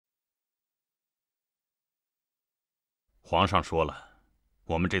皇上说了，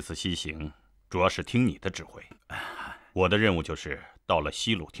我们这次西行主要是听你的指挥。我的任务就是到了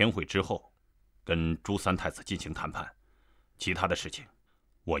西鲁天会之后，跟朱三太子进行谈判，其他的事情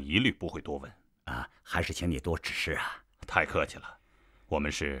我一律不会多问。还是请你多指示啊。太客气了，我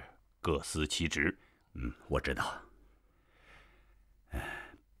们是各司其职。我知道。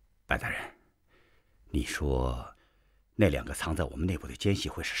白大人，你说那2个藏在我们内部的奸细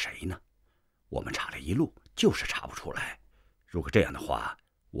会是谁呢？我们查了一路，就是查不出来。如果这样的话，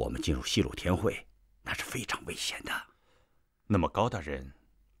我们进入西鲁天会，那是非常危险的。那么高大人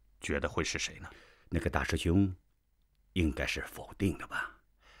觉得会是谁呢？那个大师兄应该是否定的吧？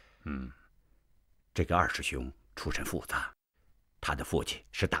这个二师兄出身复杂，他的父亲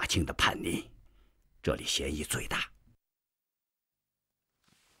是大清的叛逆，这里嫌疑最大。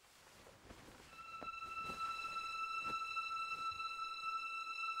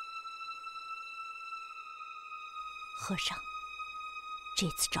和尚，这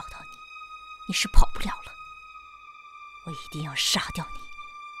次找到你，你是跑不了了。我一定要杀掉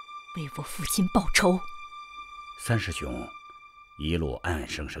你，为我父亲报仇。三师兄一路安安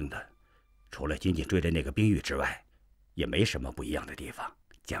生生的，除了紧紧追着那个冰玉之外，也没什么不一样的地方。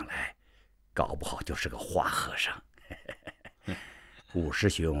将来搞不好就是个花和尚。五师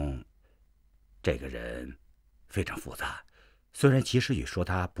兄这个人非常复杂，虽然及时雨说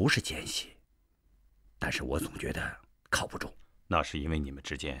他不是奸细，但是我总觉得靠不住。那是因为你们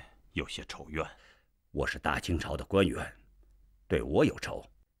之间有些仇怨。我是大清朝的官员，对我有仇，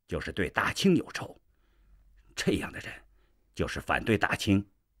就是对大清有仇。这样的人，就是反对大清，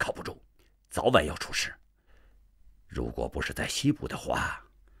靠不住，早晚要出事。如果不是在西部的话，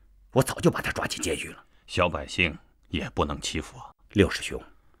我早就把他抓进监狱了。小百姓也不能欺负啊。六师兄，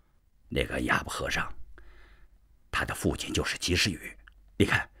那个哑巴和尚，他的父亲就是及时雨。你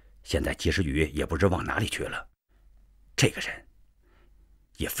看，现在及时雨也不知往哪里去了。这个人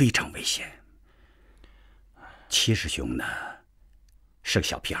也非常危险。七师兄呢，是个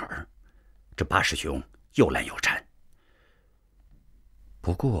小屁孩，这八师兄又懒又馋。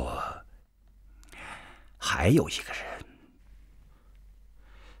不过还有一个人。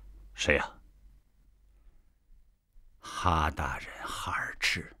谁呀？哈大人哈尔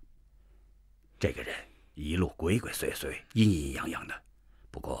赤。这个人一路鬼鬼祟祟、阴阴阳阳的，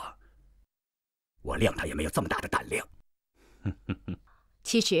不过我谅他也没有这么大的胆量。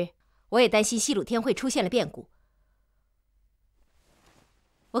其实我也担心西鲁天会出现了变故。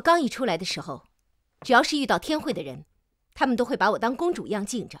我刚一出来的时候，只要是遇到天会的人，他们都会把我当公主一样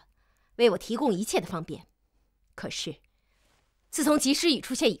敬着，为我提供一切的方便。可是自从及时雨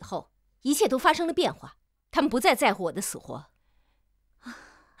出现以后，一切都发生了变化，他们不再在乎我的死活。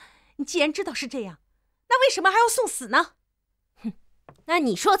你既然知道是这样，那为什么还要送死呢？那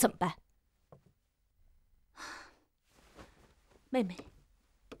你说怎么办？妹妹，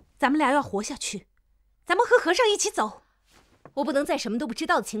咱们俩要活下去，咱们和和尚一起走。我不能在什么都不知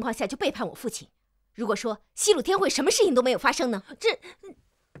道的情况下就背叛我父亲。如果说西鲁天会什么事情都没有发生呢？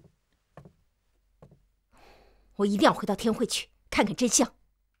我一定要回到天会去，看看真相。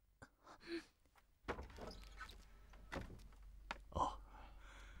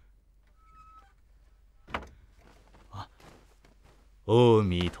阿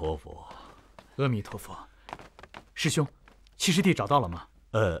弥陀佛，阿弥陀佛。师兄，栖尸地找到了吗？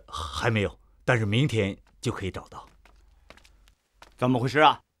还没有，但是明天就可以找到。怎么回事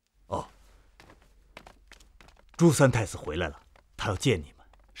啊？朱三太子回来了，他要见你们。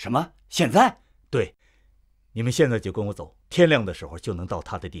什么？现在？对，你们现在就跟我走，天亮的时候就能到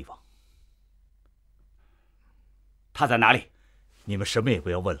他的地方。他在哪里？你们什么也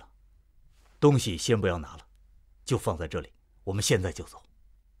不要问了，东西先不要拿了，就放在这里。我们现在就走。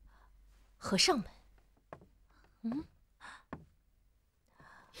和尚们，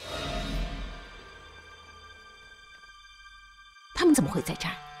他们怎么会在这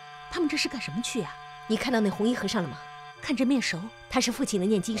儿？他们这是干什么去呀？你看到那红衣和尚了吗？看着面熟，他是父亲的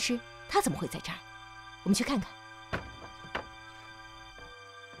念经师，他怎么会在这儿？我们去看看。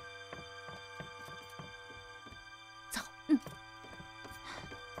走。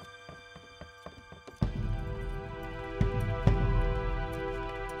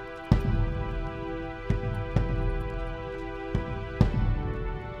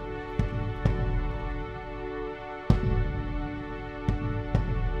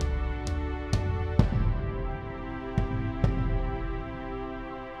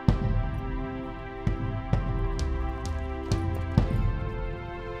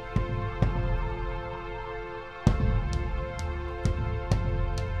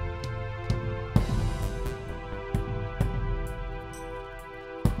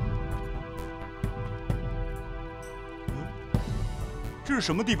这是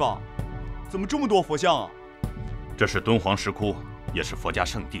什么地方？怎么这么多佛像啊？这是敦煌石窟，也是佛家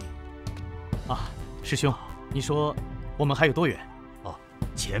圣地。啊，师兄，你说我们还有多远？哦，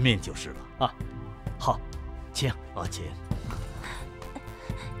前面就是了。啊，好，请。啊，请。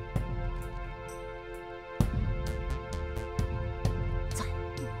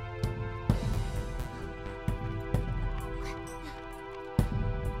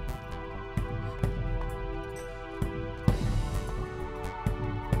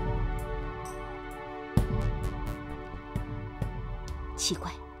奇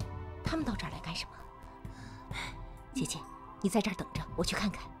怪，他们到这儿来干什么？姐姐，你在这儿等着，我去看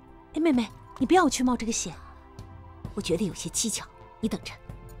看。哎，妹妹，你不要去冒这个险。我觉得有些蹊跷，你等着。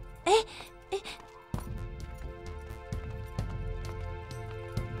哎哎，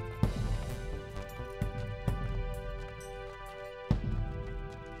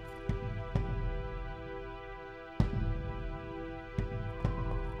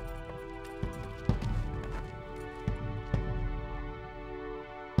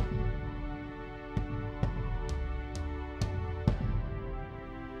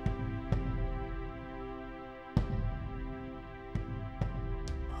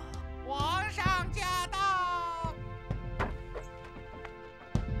皇上驾到！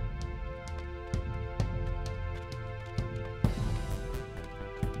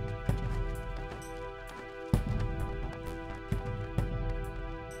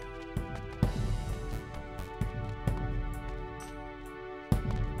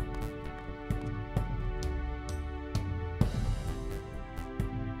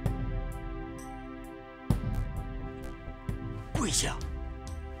跪下！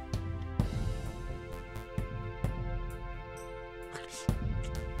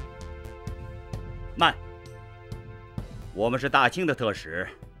慢！我们是大清的特使，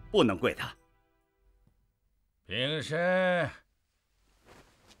不能跪他。平身。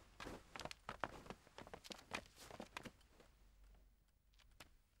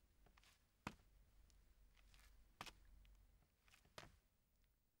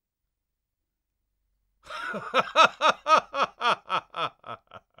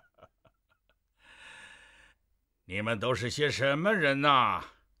你们都是些什么人呐？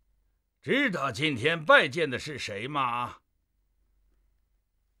知道今天拜见的是谁吗？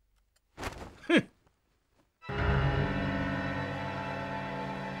哼！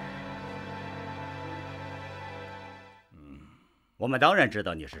我们当然知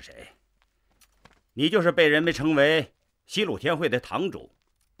道你是谁，你就是被人们称为西鲁天会的堂主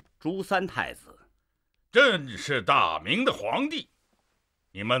朱三太子。朕是大明的皇帝，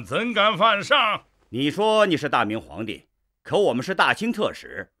你们怎敢犯上？你说你是大明皇帝，可我们是大清特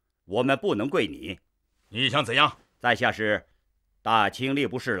使，我们不能跪你。你想怎样？在下是大清吏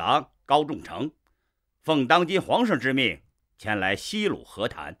部侍郎高仲成，奉当今皇上之命前来西鲁和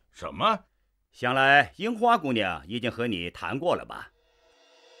谈。什么？想来樱花姑娘已经和你谈过了吧？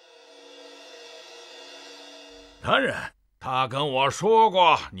当然，她跟我说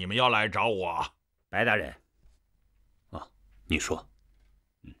过你们要来找我。白大人，啊，你说。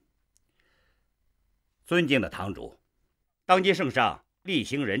尊敬的堂主，当今圣上厉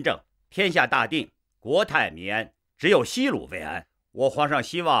行仁政，天下大定，国泰民安，只有西鲁未安。我皇上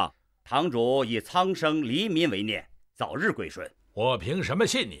希望堂主以苍生黎民为念，早日归顺。我凭什么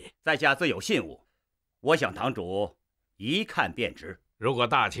信你？在下自有信物，我想堂主一看便知。如果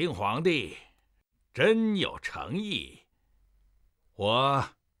大清皇帝真有诚意，我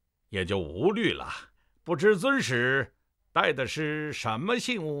也就无虑了。不知尊使带的是什么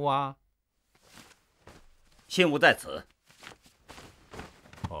信物啊？信物在此。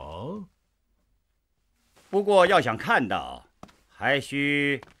哦，不过要想看到，还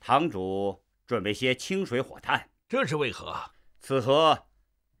需堂主准备些清水火炭。这是为何？此盒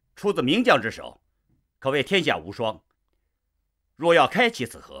出自名将之手，可谓天下无双。若要开启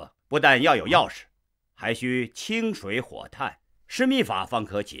此盒，不但要有钥匙，还需清水火炭，施秘法方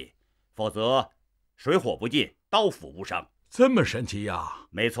可起，否则水火不进，刀斧无伤。这么神奇呀？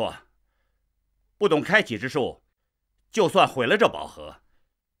没错。不懂开启之术，就算毁了这宝盒，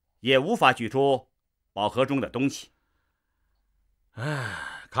也无法取出宝盒中的东西。哎，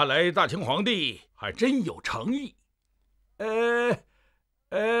看来大清皇帝还真有诚意。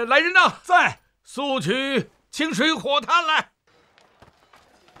来人呐，在速取清水火炭来。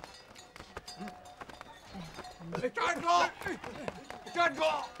站住！站住！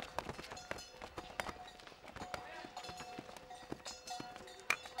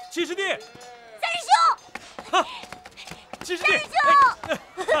七师弟，三师兄，七师弟，三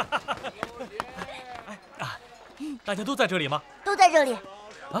师兄，大家都在这里吗？都在这里。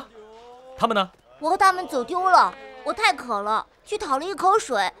啊，他们呢？我和他们走丢了。我太渴了，去讨了一口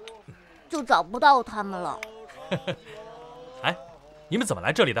水，就找不到他们了。哎，你们怎么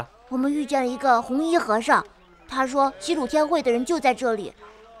来这里的？我们遇见了一个红衣和尚，他说西鲁天会的人就在这里，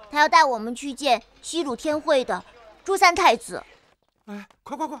他要带我们去见西鲁天会的朱三太子。哎，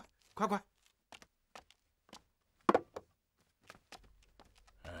快！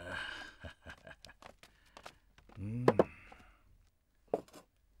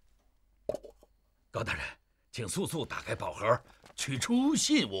高大人，请速速打开宝盒，取出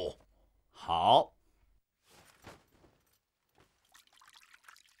信物。好。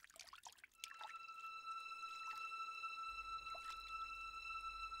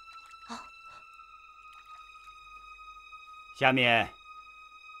下面，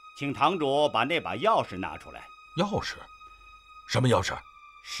请堂主把那把钥匙拿出来。钥匙？什么钥匙？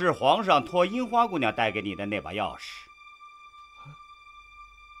是皇上托樱花姑娘带给你的那把钥匙。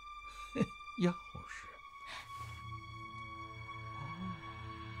钥匙。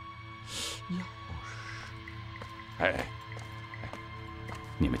钥匙。哎，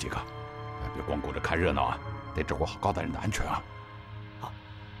你们几个，别光顾着看热闹啊，得照顾好高大人的安全啊。好，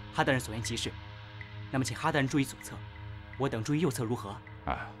哈大人所言极是。那么，请哈大人注意左侧，我等注意右侧，如何？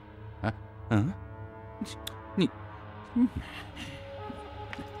你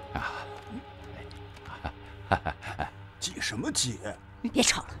急什么急？别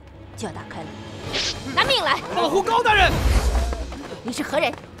吵了，就要打开了。拿命来，保护高大人！你是何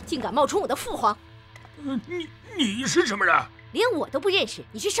人？竟敢冒充我的父皇！你是什么人？连我都不认识，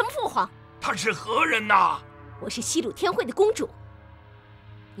你是什么父皇？他是何人呐？我是西鲁天会的公主。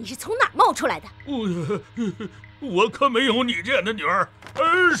你是从哪儿冒出来的？我可没有你这样的女儿！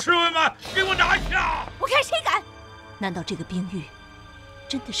侍卫们，给我拿下！我看谁敢！难道这个冰玉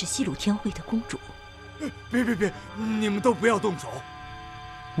真的是西鲁天会的公主？别！你们都不要动手！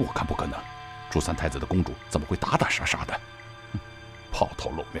我看不可能，朱三太子的公主怎么会打打杀杀的？抛头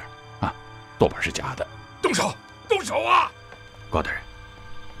露面啊，多半是假的。动手啊！高大人，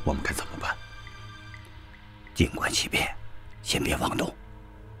我们该怎么办？静观其变，先别妄动。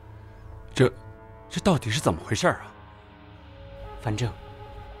这到底是怎么回事啊？反正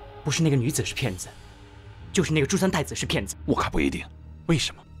不是那个女子是骗子，就是那个朱三太子是骗子。我看不一定，为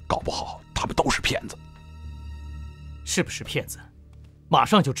什么？搞不好他们都是骗子。是不是骗子？马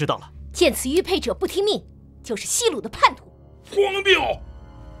上就知道了。见此玉佩者不听命，就是西鲁的叛徒。荒谬！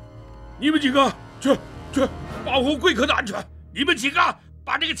你们几个去保护贵客的安全。你们几个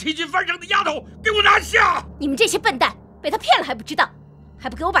把这个七斤翻上的丫头给我拿下！你们这些笨蛋，被他骗了还不知道，还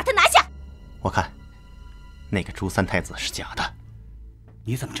不给我把他拿下！我看那个朱三太子是假的。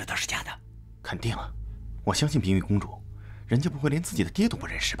你怎么知道是假的？肯定啊，我相信冰玉公主，人家不会连自己的爹都不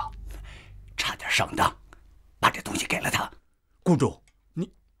认识吧？差点上当，把这东西给了他。公主，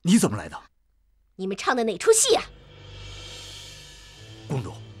你怎么来的？你们唱的哪出戏啊？公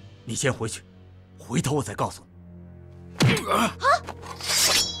主，你先回去，回头我再告诉你。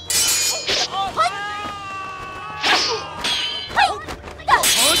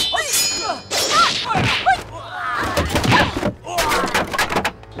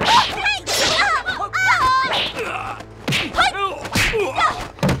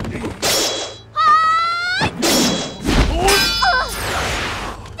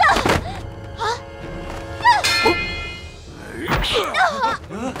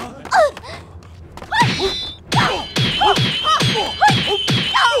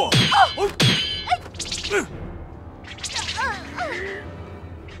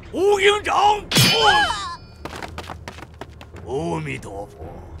无影掌！阿弥陀佛！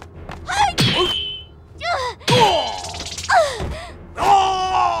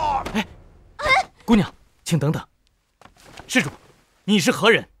姑娘，请等等。施主，你是何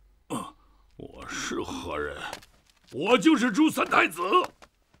人？我是何人？我就是朱三太子。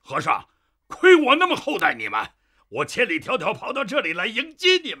和尚，亏我那么厚待你们，我千里迢迢跑到这里来迎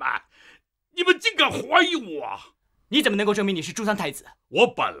接你们，你们竟敢怀疑我！你怎么能够证明你是朱三太子？我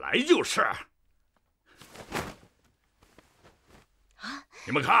本来就是。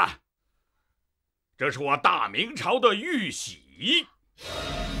你们看，这是我大明朝的玉玺。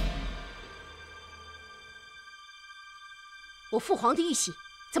我父皇的玉玺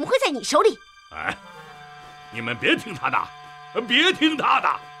怎么会在你手里？哎，你们别听他的，别听他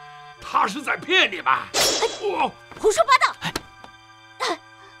的，他是在骗你们。胡说八道！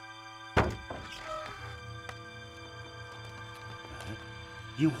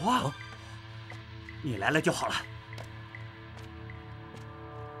樱花，你来了就好了。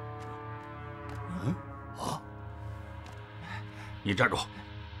你站住！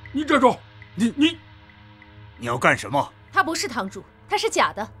你站住！你要干什么？他不是堂主，他是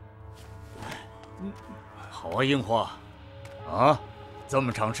假的。好啊，樱花，啊，这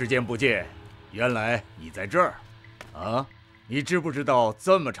么长时间不见，原来你在这儿，啊，你知不知道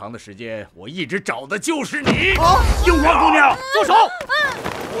这么长的时间，我一直找的就是你。啊，樱花姑娘，住手！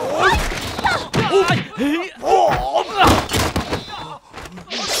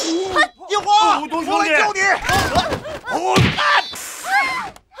樱花，武东兄弟，我来救你！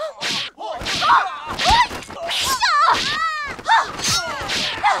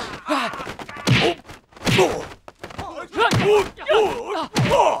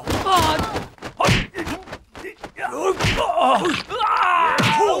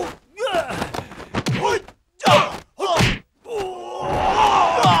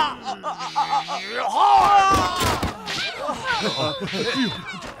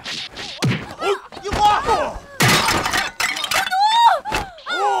樱花，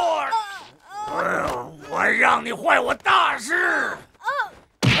我让你坏我大事！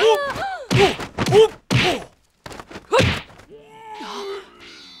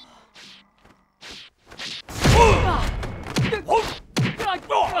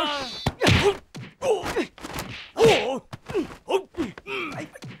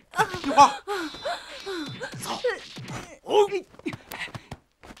樱花，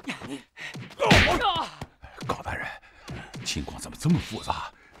高大人，情况怎么这么复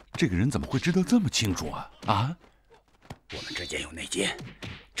杂？这个人怎么会知道这么清楚啊？啊？我们之间有内奸，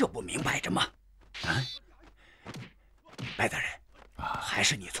这不明摆着吗？啊，白大人，还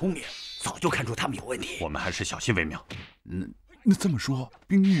是你聪明，早就看出他们有问题。我们还是小心为妙。那这么说，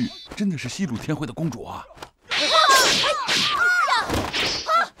冰玉真的是西鲁天会的公主啊？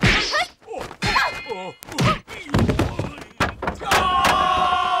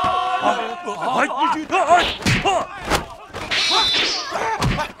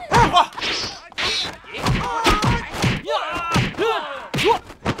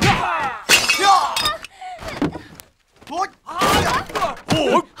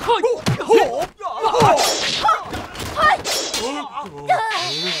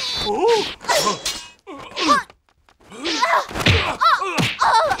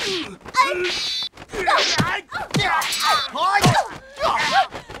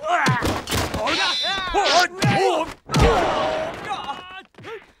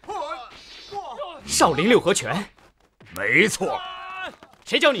少林六合拳，没错。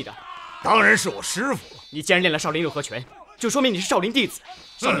谁教你的？当然是我师傅了。你既然练了少林六合拳，就说明你是少林弟子。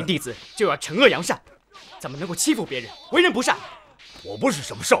少林弟子就要惩恶扬善，怎么能够欺负别人、为人不善？我不是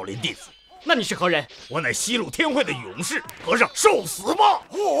什么少林弟子，那你是何人？我乃西鲁天会的勇士，和尚，受死吧！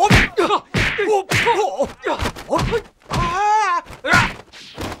和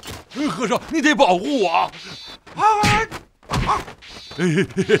尚，你得保护我！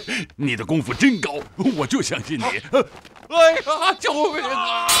你的功夫真高，我就相信你。哎呀，救命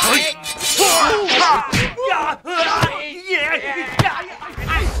啊！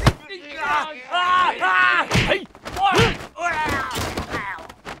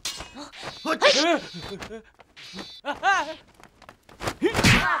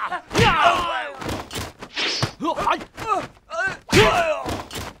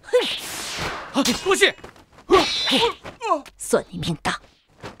多谢。算你命大！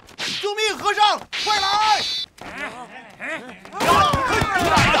救命！和尚，快来！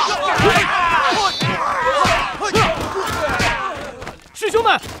师兄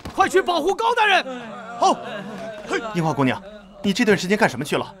们，快去保护高大人！好。樱花姑娘，你这段时间干什么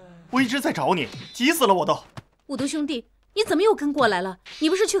去了？我一直在找你，急死了我都。武都兄弟，你怎么又跟过来了？你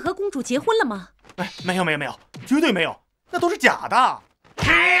不是去和公主结婚了吗？哎，没有，绝对没有，那都是假的。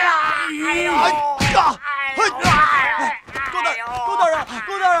哎呀！哎呦！高大人！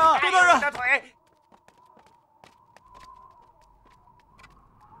我的腿！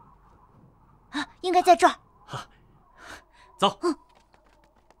啊，应该在这儿。走。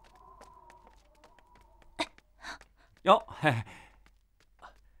哟，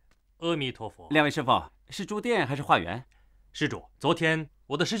阿弥陀佛！两位师傅，是住店还是化缘？施主，昨天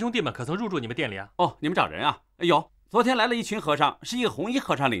我的师兄弟们可曾入住你们店里啊？哦，你们找人啊？有，昨天来了一群和尚，是一个红衣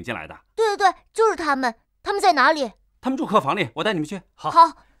和尚领进来的。对，就是他们。他们在哪里？他们住客房里，我带你们去。好。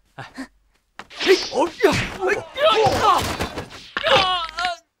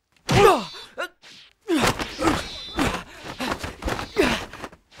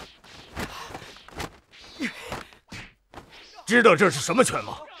知道这是什么拳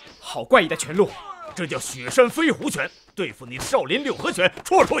吗？好怪异的拳路，这叫雪山飞狐拳，对付你的少林六合拳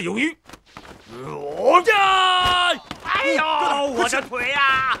绰绰有余。哎呦，我的腿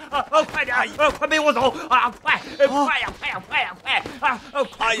呀！快点，快背我走啊！快呀！快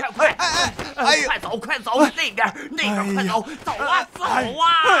走！那边快走！走啊！哎呀！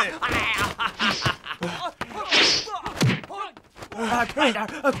快点，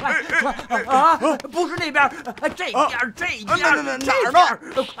快啊！不是那边，这边，这边，哪儿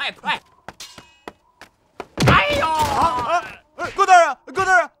呢？快！哎呦！高大人，高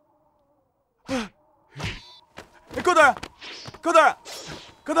大人，高大人，高大人，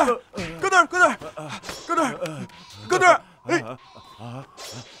高大人，高大人，高大人，高大人，高大人！哎，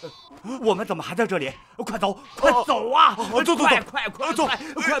我们怎么还在这里？快走，快走啊！走，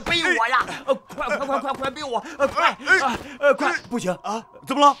快背我呀！快背我！快！不行啊！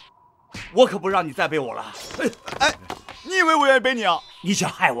怎么了？我可不让你再背我了！哎，你以为我愿意背你啊？你想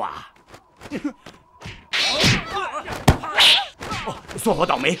害我啊？算我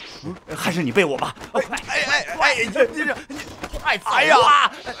倒霉，还是你背我吧！快！你快走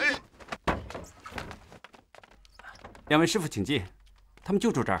啊！两位师傅请进，他们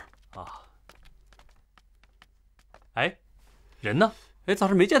就住这儿啊。哎，人呢？哎，早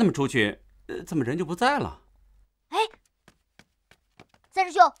上没见他们出去，怎么人就不在了？哎，三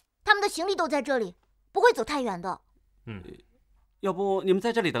师兄，他们的行李都在这里，不会走太远的。要不你们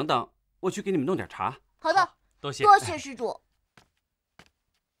在这里等等，我去给你们弄点茶。好的，多谢施主。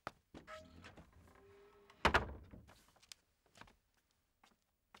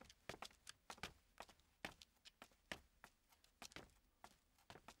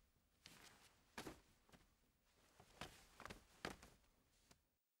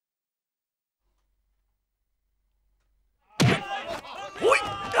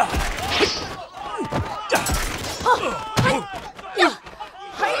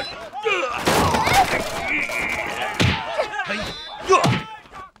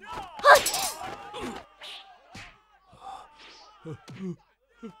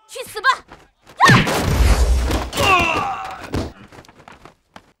去死吧！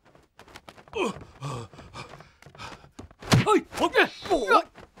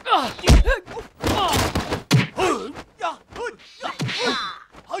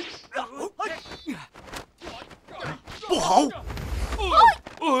不好！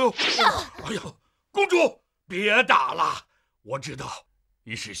哎呦，公主，别打了！我知道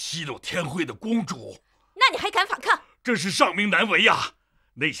你是西路天辉的公主，那你还敢反抗？真是上命难违呀！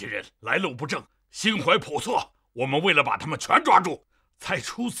那些人来路不正，心怀叵测，我们为了把他们全抓住，才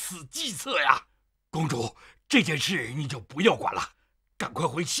出此计策呀！公主，这件事你就不要管了，赶快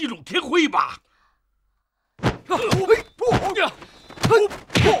回西路天辉吧。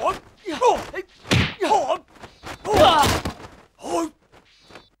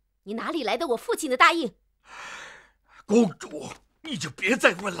你哪里来的我父亲的答应？公主，你就别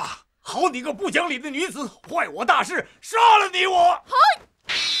再问了。好你个不讲理的女子，坏我大事，杀了你我！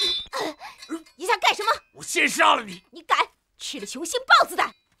你想干什么？我先杀了你！你敢？吃了雄心豹子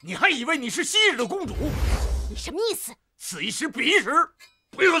胆！你还以为你是昔日的公主？你什么意思？此一时彼一时，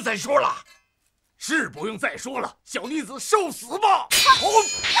不用再说了。是不用再说了，小女子受死吧！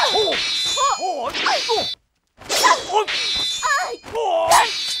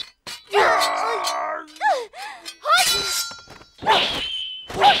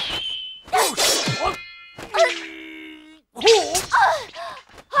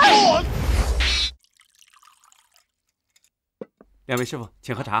两位师傅，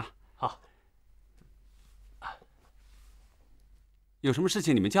请喝茶。好。有什么事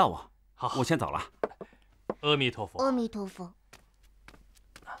情你们叫我。好，我先走了。阿弥陀佛。阿弥陀佛。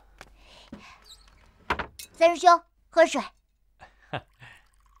三师兄，喝水。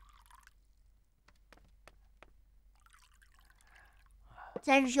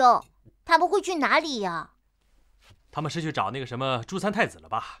三师兄，他们会去哪里呀？他们是去找那个什么朱三太子了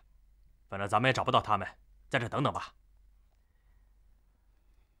吧？反正咱们也找不到他们，在这等等吧。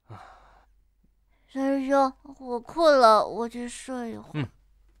三师兄，我困了，我去睡一会儿。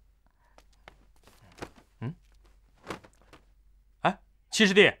哎，七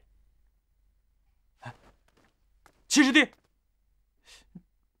师弟，七师弟，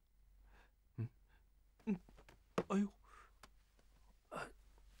哎呦，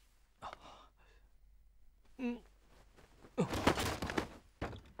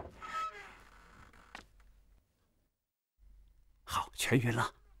好，全匀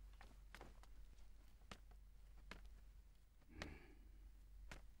了。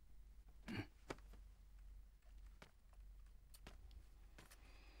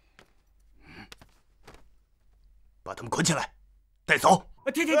把他们捆起来，带走。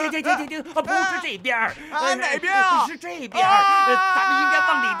停！不是这边儿，哪边啊？是这边儿，咱们应该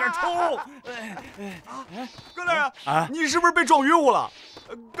往里边冲。高大人，你是不是被撞晕乎了？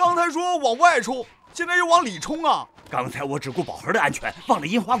刚才说往外冲，现在又往里冲啊！刚才我只顾宝盒的安全，忘了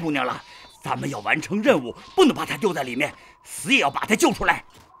樱花姑娘了。咱们要完成任务，不能把她丢在里面，死也要把她救出来。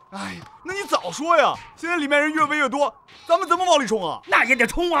哎，那你早说呀！现在里面人越围越多，咱们怎么往里冲啊？那也得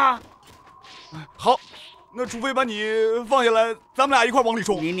冲啊！好，那除非把你放下来，咱们俩一块往里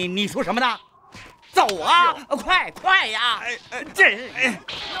冲。你说什么呢？走啊！快呀！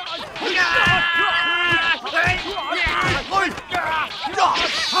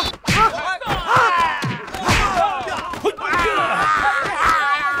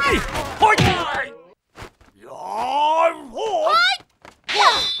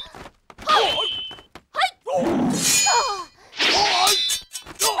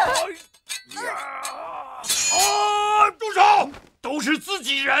住手！都是自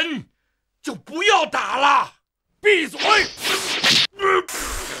己人，就不要打了，闭嘴！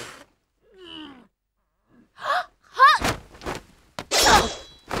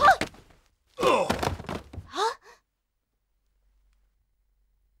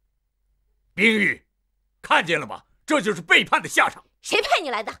冰玉，看见了吗？这就是背叛的下场。谁派你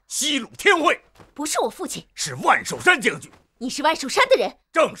来的？西鲁天会不是我父亲，是万寿山将军。你是万寿山的人？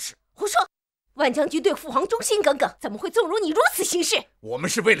正是。胡说！万将军对父皇忠心耿耿，怎么会纵容你如此行事？我们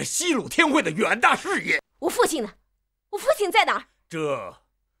是为了西鲁天会的远大事业。我父亲呢？我父亲在哪儿？这，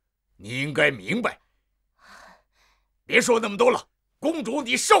你应该明白。别说那么多了，公主，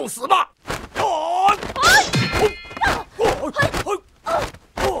你受死吧！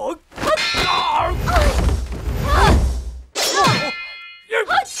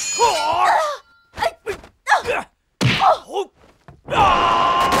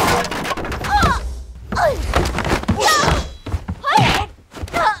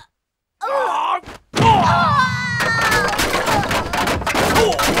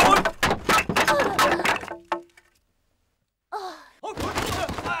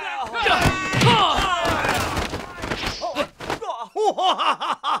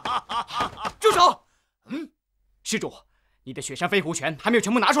住手！施主，你的雪山飞狐拳还没有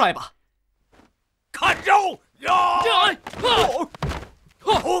全部拿出来吧？看招！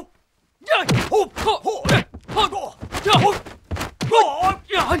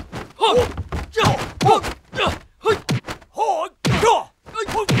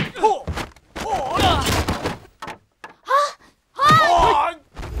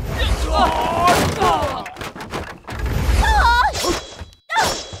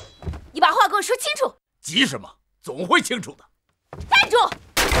你把话给我说清楚！急什么？总会清楚的。站住！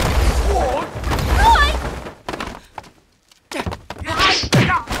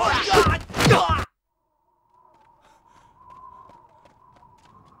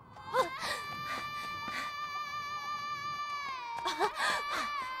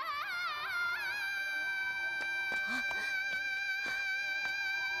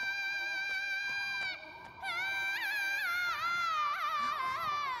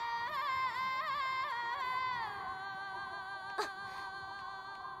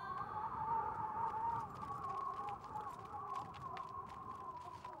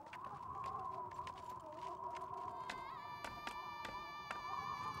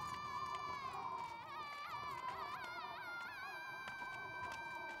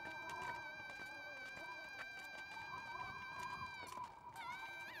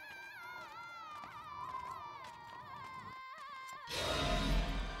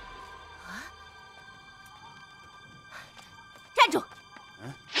站住！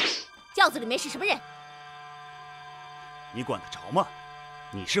轿子里面是什么人？你管得着吗？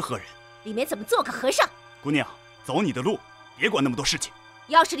你是何人？里面怎么坐个和尚？姑娘，走你的路，别管那么多事情。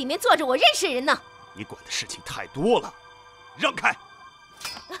要是里面坐着我认识的人呢？你管的事情太多了，让开！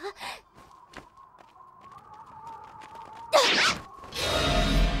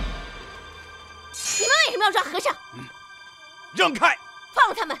你们为什么要抓和尚？让开！放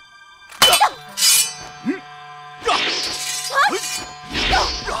了他们！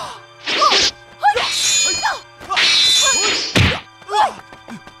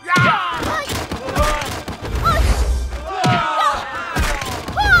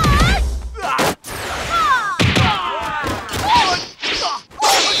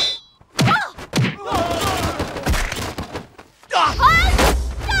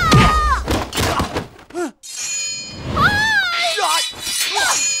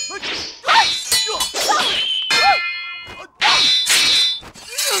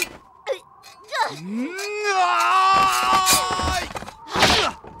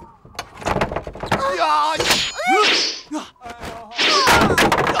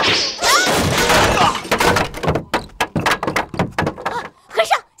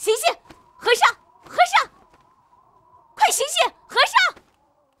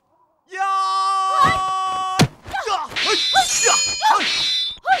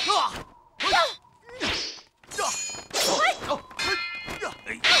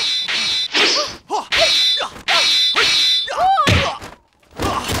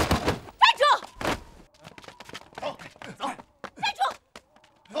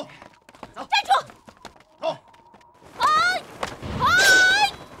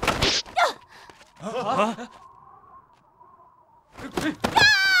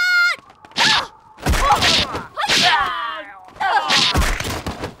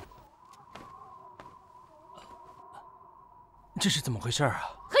这是怎么回事啊？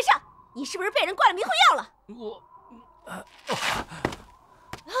和尚，你是不是被人灌了迷魂药了？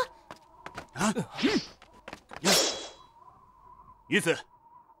女子，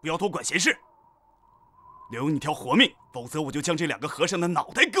不要多管闲事，留你条活命，否则我就将这2个和尚的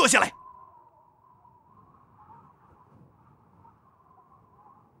脑袋割下来。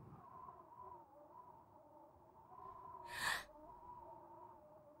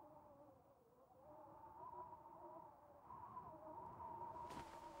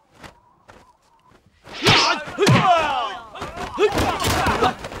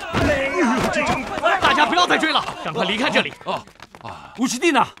大家不要再追了，赶快离开这里！五师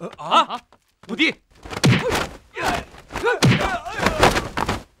弟呢？五弟，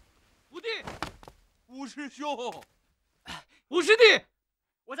五师兄，五师弟，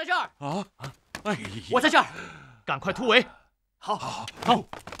我在这儿。哎呀，我在这儿，赶快突围！好。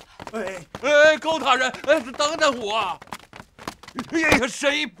高大人，等等我！哎呀，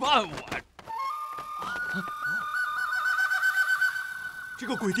谁绊我？这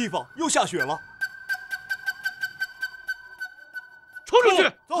个鬼地方又下雪了，冲出去！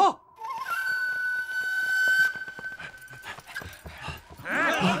走！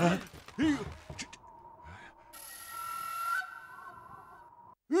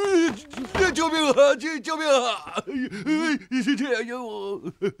救命啊！救命啊！这样我，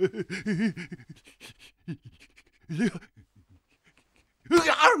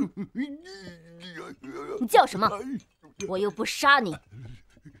你叫什么？我又不杀你，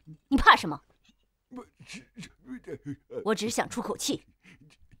你怕什么？我只是想出口气，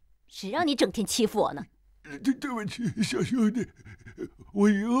谁让你整天欺负我呢？对不起，小兄弟，我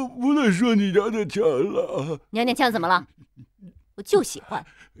以后不能说你娘娘腔了。娘娘腔怎么了？我就喜欢。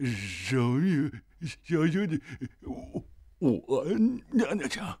饶命，小兄弟，我娘娘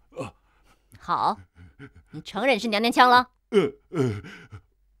腔啊。好，你承认是娘娘腔了？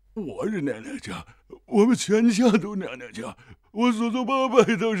我是娘娘腔，我们全家都娘娘腔，我祖宗八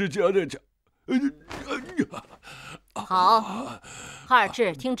辈都是娘娘腔。好，哈尔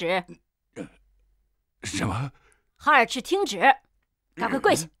赤听旨。什么？哈尔赤听旨，赶快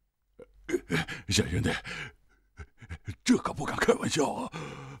跪下！小兄弟，这可不敢开玩笑啊！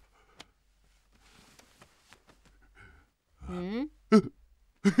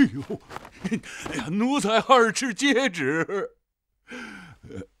哎呦，哎呀，奴才哈尔赤接旨。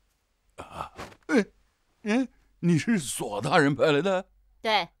你是索大人派来的？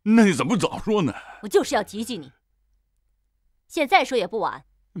对。那你怎么不早说呢？我就是要急你，现在说也不晚。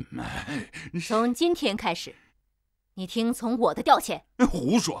从今天开始，你听从我的调遣。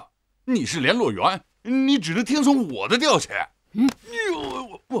胡说！你是联络员，你只能听从我的调遣。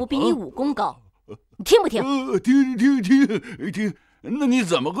我比你武功高，你听不听？听。那你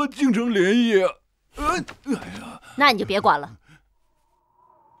怎么和京城联谊啊？那你就别管了。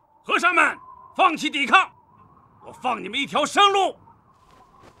和尚们，放弃抵抗，我放你们一条生路。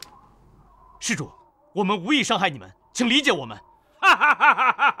施主，我们无意伤害你们，请理解我们。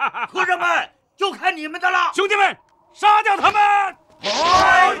和尚们，就看你们的了！兄弟们，杀掉他们！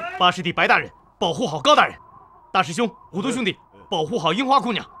八师弟白大人，保护好高大人；大师兄五毒兄弟，保护好樱花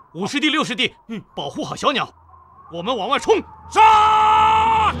姑娘；五师弟六师弟，保护好小鸟。我们往外冲！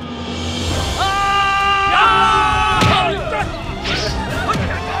杀！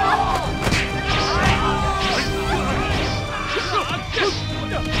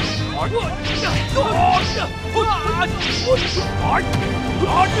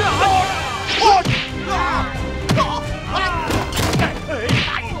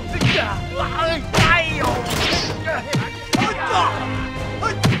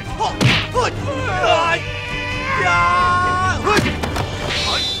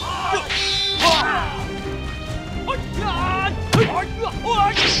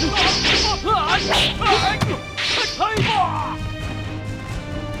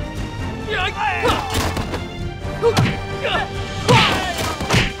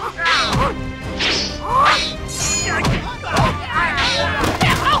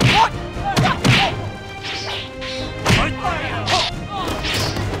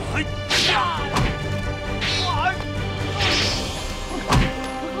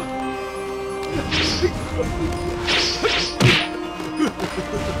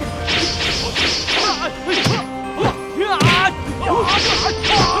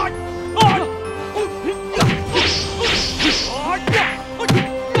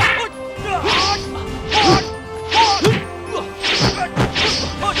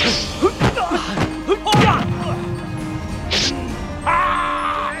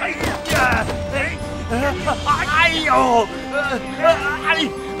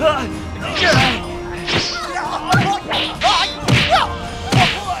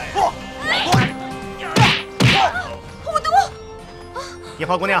虎毒！樱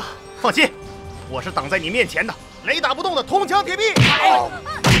花姑娘，放心，我是挡在你面前的，雷打不动的铜墙铁壁。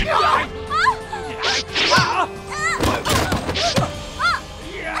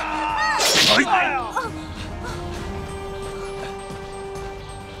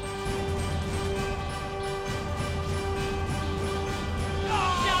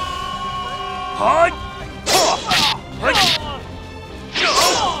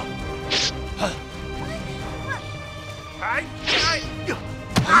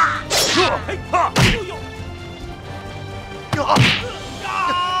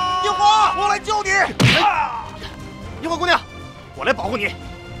樱花，我来救你！樱花姑娘，我来保护你。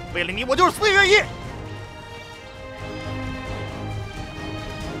为了你，我就是死也愿意。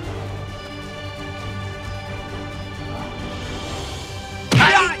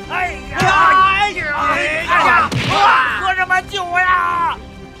喝什么酒呀？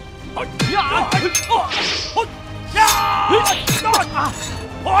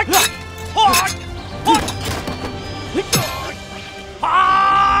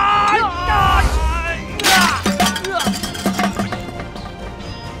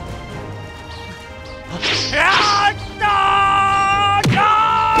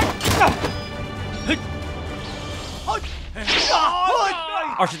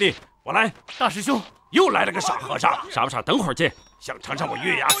二师弟，我来。大师兄，又来了个傻和尚，傻不傻？等会儿见。想尝尝我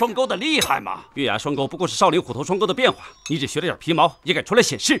月牙双钩的厉害吗？月牙双钩不过是少林虎头双钩的变化，你只学了点皮毛，也敢出来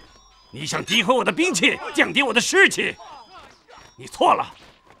显示？你想诋毁我的兵器，降低我的士气？你错了，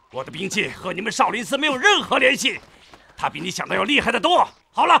我的兵器和你们少林寺没有任何联系，它比你想的要厉害得多。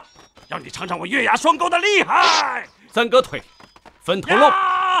好了，让你尝尝我月牙双钩的厉害。三个腿，分头漏，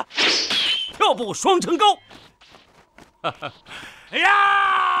跳步双成钩。哎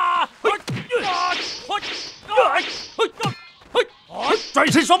呀！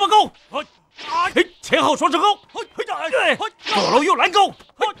转身双包钩，前后双成钩，左搂右拦钩，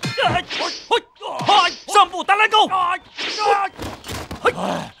上步单拦钩，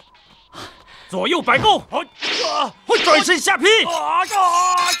左右摆钩，转身下劈，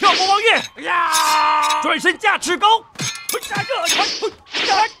跳步望月，转身架持钩。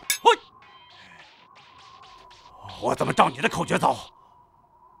我怎么照你的口诀走？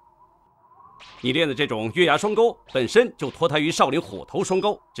你练的这种月牙双钩本身就脱胎于少林虎头双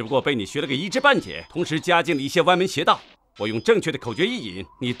钩，只不过被你学了个一知半解，同时加进了一些歪门邪道。我用正确的口诀一引，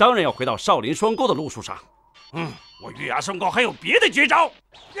你当然要回到少林双钩的路数上。我月牙双钩还有别的绝招。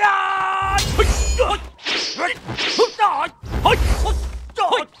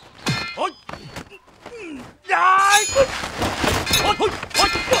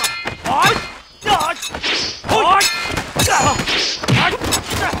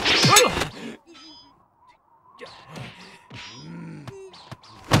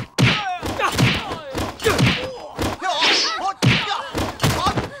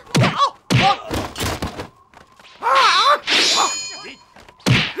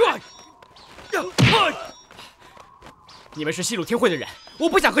你们是西鲁天会的人，我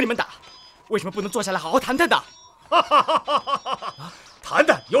不想和你们打，为什么不能坐下来好好谈谈的？谈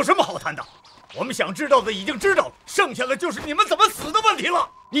谈有什么好谈的？我们想知道的已经知道了，剩下的就是你们怎么死的问题了。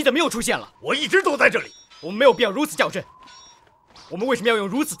你怎么又出现了？我一直都在这里。我们没有必要如此较真。我们为什么要用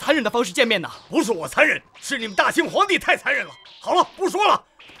如此残忍的方式见面呢？不是我残忍，是你们大清皇帝太残忍了。好了，不说了。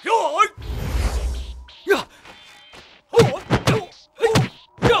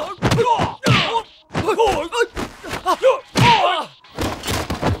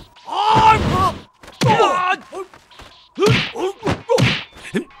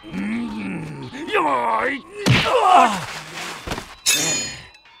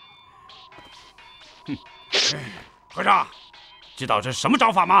和尚，知道这是什么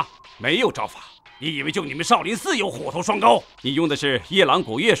招法吗？没有招法。你以为就你们少林寺有虎头双钩？你用的是夜郎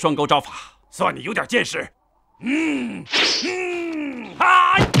古月双钩招法，算你有点见识。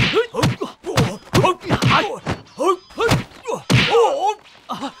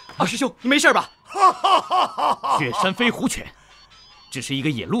师兄，你没事吧？雪山飞狐拳，只是一个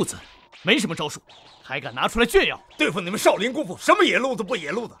野路子，没什么招数，还敢拿出来炫耀？对付你们少林功夫，什么野路子不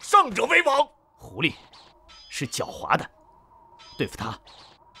野路子，胜者为王。狐狸是狡猾的，对付他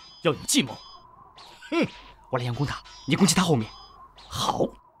要有计谋。我来佯攻他，你攻击他后面。好，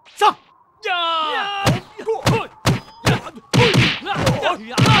上！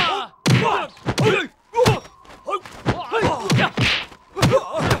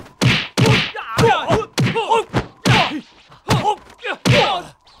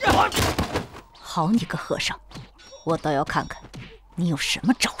好你个和尚，我倒要看看你有什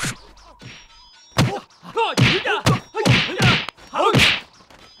么招数？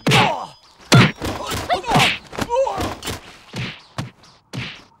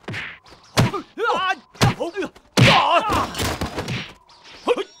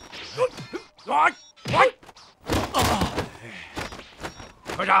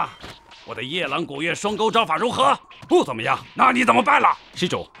科长，我的夜郎古月双钩招法如何？不怎么样。那你怎么办了？施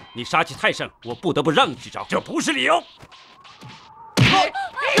主，你杀气太盛，我不得不让你这招。这不是理由。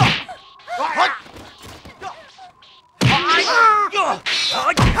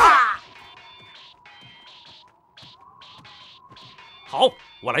好，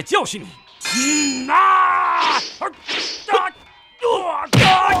我来教训你。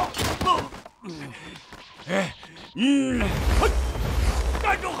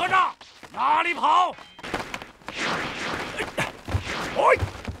站住，和尚！哪里跑？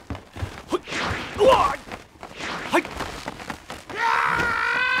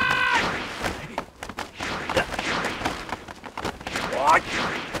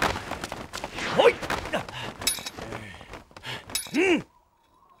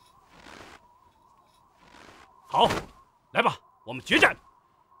好，来吧，我们决战。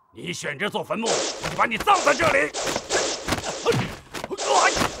你选这座坟墓，我就把你葬在这里。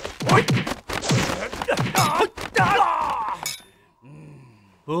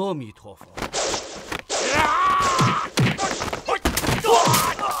阿弥陀佛。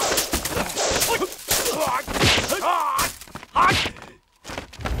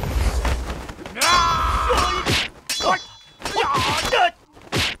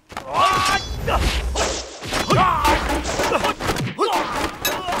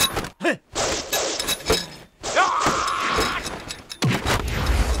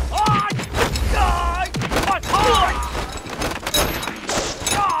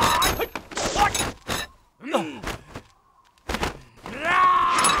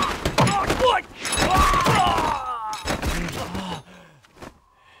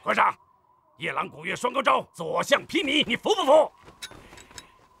和尚，夜郎古月双钩招左相披靡，你服不服？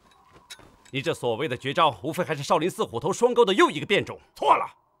你这所谓的绝招，无非还是少林寺虎头双钩的又一个变种。错了，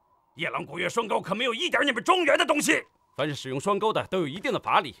夜郎古月双钩可没有一点你们中原的东西。凡是使用双钩的都有一定的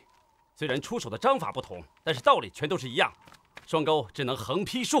法理，虽然出手的章法不同，但是道理全都是一样。双钩只能横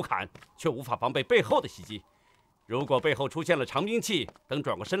劈竖砍，却无法防备背后的袭击。如果背后出现了长兵器，等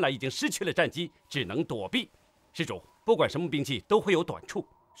转过身来已经失去了战机，只能躲避。施主，不管什么兵器都会有短处。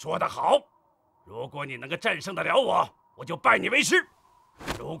说得好，如果你能够战胜得了我，我就拜你为师；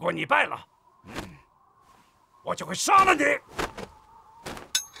如果你败了，我就会杀了你。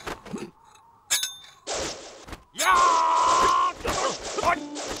呀！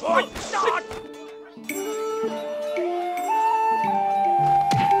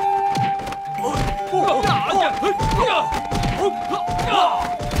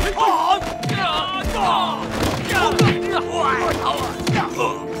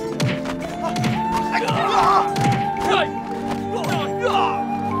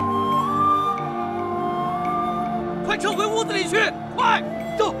快撤回屋子里去！快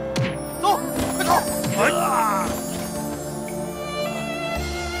走，走，快走！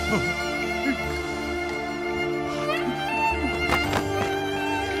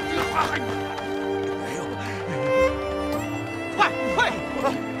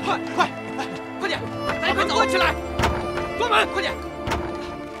快点！大家快走起来！关门！快点！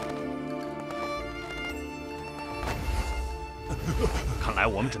看来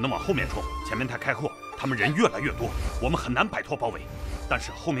我们只能往后面冲，前面太开阔，他们人越来越多，我们很难摆脱包围。但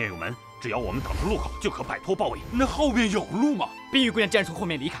是后面有门，只要我们挡住路口，就可摆脱包围。那后面有路吗？冰玉姑娘竟然从后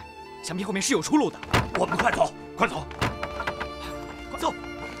面离开，想必后面是有出路的。我们快走，快走！走！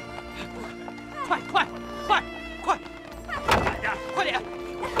快！快点！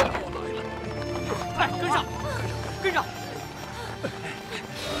快跟上！跟上！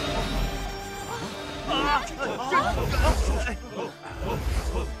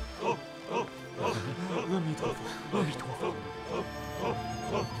阿弥陀佛，阿弥陀佛，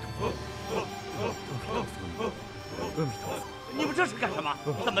阿弥陀佛！你们这是干什么？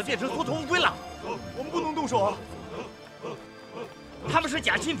怎么变成缩头乌龟了？我们不能动手啊！他们是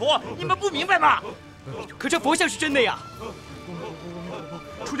假信佛，你们不明白吗？可这佛像是真的呀！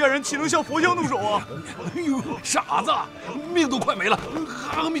出家人岂能向佛像动手啊？哎呦，傻子，命都快没了，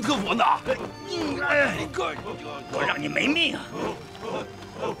阿弥陀佛呢！我让你没命啊！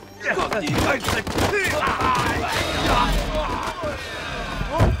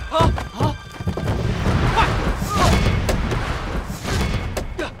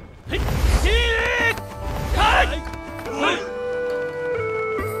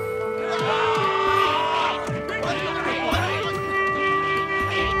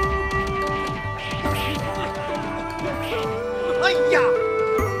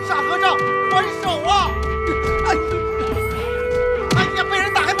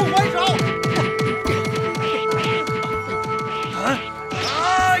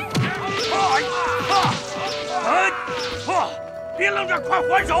快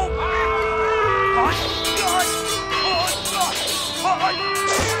还手！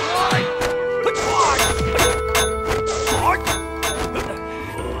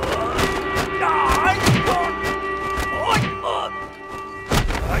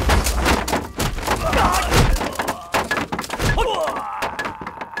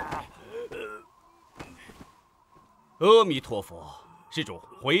阿弥陀佛，施主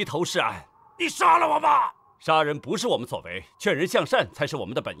回头是岸。你杀了我吧！杀人不是我们所为，劝人向善才是我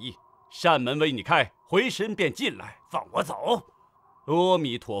们的本意。善门为你开，回身便进来，放我走！阿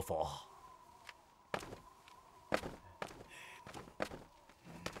弥陀佛。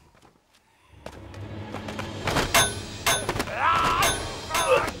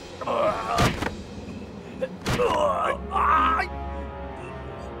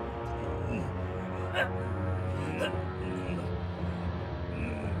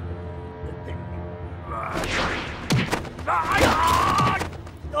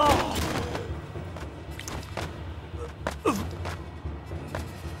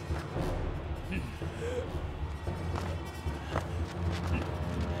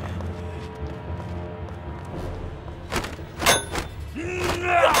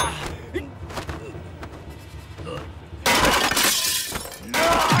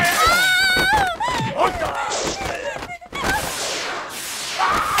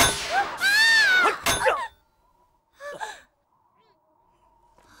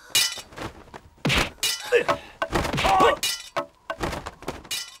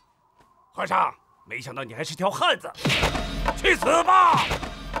和尚，没想到你还是条汉子，去死吧！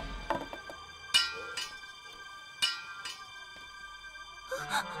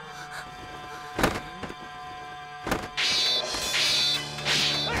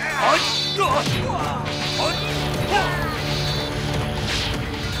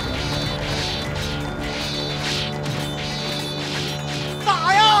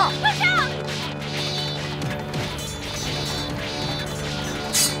打呀！和尚！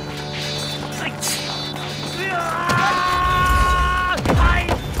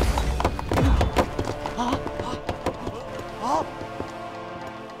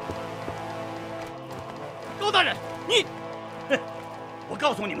高大人，你，我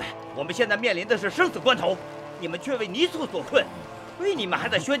告诉你们，我们现在面临的是生死关头，你们却为泥塑所困，为你们还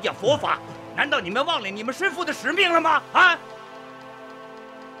在宣讲佛法，难道你们忘了你们身负的使命了吗？啊！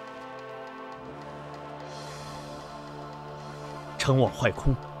成往坏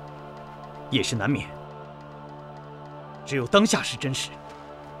空，也是难免。只有当下是真实。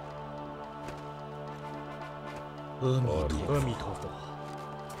阿弥陀佛，阿弥陀佛。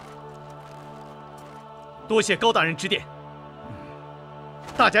多谢高大人指点，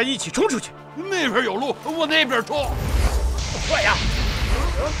大家一起冲出去。那边有路，往那边冲。快呀！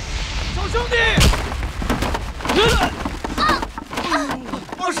小兄弟！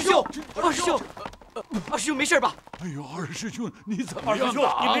二师兄，二师兄，二师兄没事吧？哎呦，二师兄，你怎么样？二师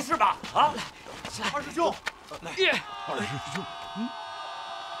兄，你没事吧？啊！二师兄，来，二师兄，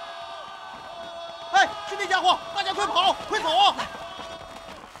哎，是那家伙！大家快跑，快走啊！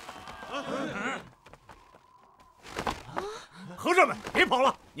和尚们，别跑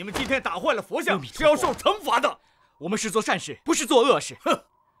了！你们今天打坏了佛像，是要受惩罚的。我们是做善事，不是做恶事。哼！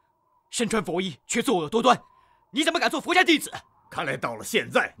身穿佛衣却作恶多端，你怎么敢做佛家弟子？看来到了现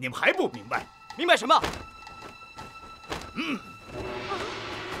在，你们还不明白。明白什么？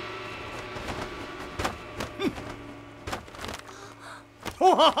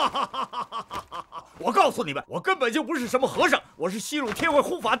我告诉你们，我根本就不是什么和尚，我是西鲁天会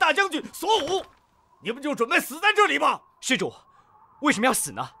护法大将军索武。你们就准备死在这里吧！施主，为什么要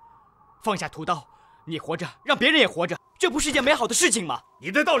死呢？放下屠刀，你活着，让别人也活着，这不是一件美好的事情吗？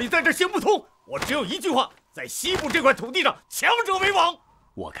你的道理在这行不通。我只有一句话：在西部这块土地上，强者为王。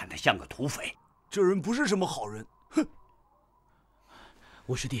我看他像个土匪，这人不是什么好人。哼！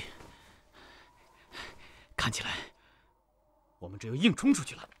我师弟，看起来我们只有硬冲出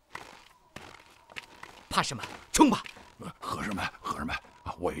去了。怕什么？冲吧！和尚们，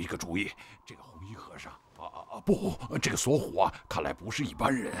我有一个主意。这个红衣和尚不，这个索虎啊，看来不是一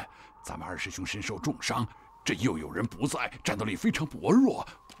般人。咱们二师兄身受重伤，这又有人不在，战斗力非常薄弱。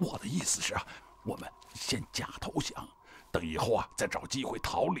我的意思是啊，我们先假投降，等以后啊再找机会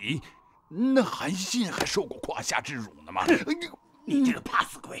逃离。那韩信还受过胯下之辱呢吗？你这个怕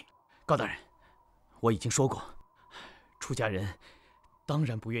死鬼！高大人，我已经说过，出家人当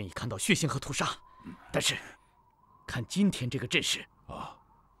然不愿意看到血腥和屠杀，但是看今天这个阵势啊，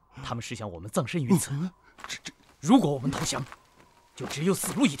他们是想我们葬身于此。如果我们投降，就只有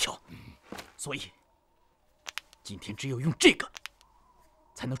死路一条。所以今天只有用这个，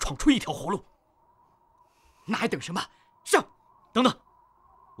才能闯出一条活路。那还等什么？上！等等，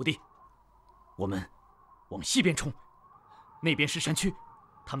五弟，我们往西边冲，那边是山区，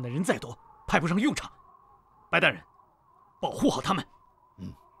他们的人再多，派不上用场。白大人，保护好他们。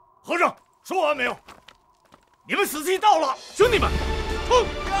和尚，说完没有？你们死期到了，兄弟们，冲！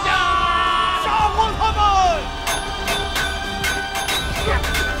杀光他们！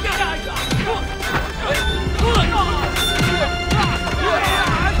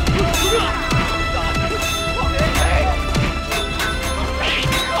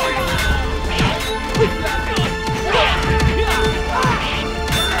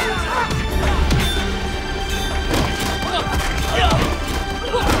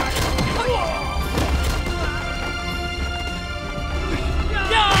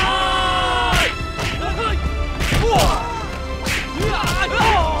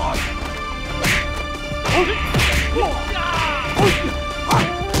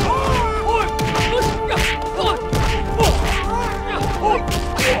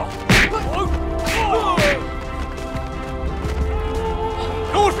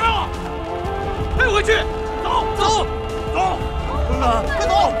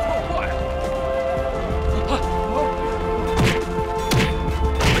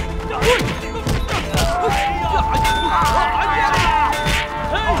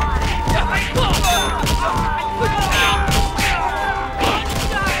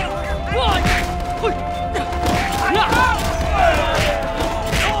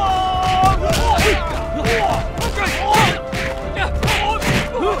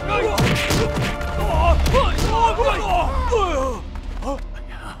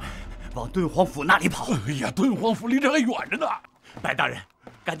敦煌府那里跑！哎呀，敦煌府离这还远着呢。白大人，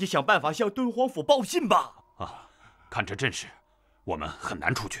赶紧想办法向敦煌府报信吧！啊，看这阵势，我们很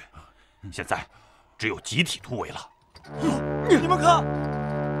难出去。现在只有集体突围了。你们看，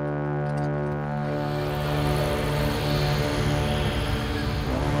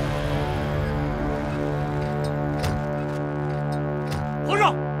和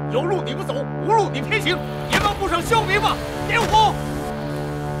尚，有路你不走，无路你偏行，也帮不上消灭吧！点火！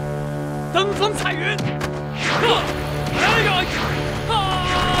登峰彩云，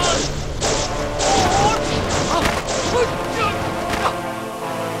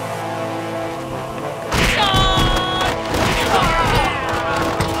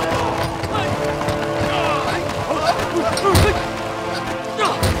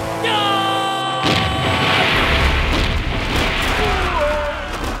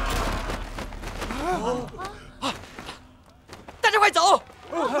大家快走！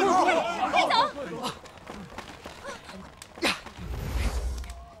快走！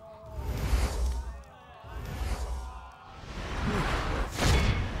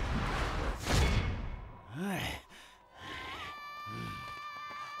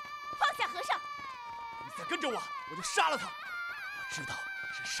放下和尚！你再跟着我，我就杀了他。我知道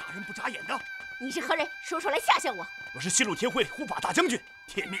是杀人不眨眼的。你是何人？说出来吓吓我！我是西鲁天会护法大将军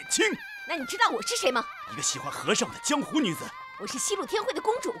铁面青。那你知道我是谁吗？一个喜欢和尚的江湖女子。我是西鲁天会的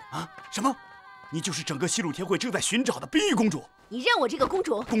公主。啊？什么？你就是整个西鲁天会正在寻找的冰玉公主？你认我这个公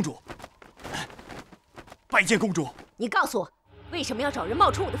主？公主，拜见公主。你告诉我，为什么要找人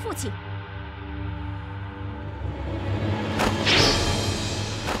冒充我的父亲？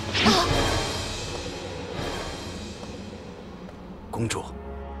公主，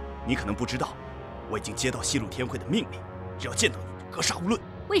你可能不知道，我已经接到西鲁天会的命令，只要见到你就格杀勿论。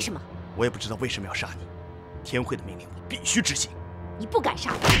为什么？我也不知道为什么要杀你，天会的命令我必须执行。你不敢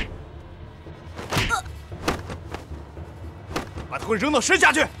杀我。把他给我扔到山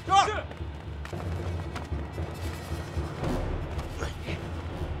下去！是。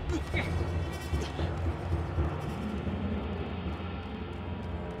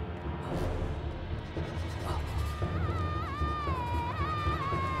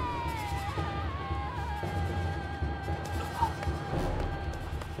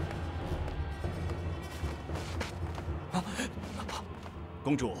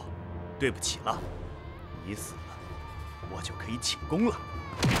公主，对不起了，你死了，我就可以请功了。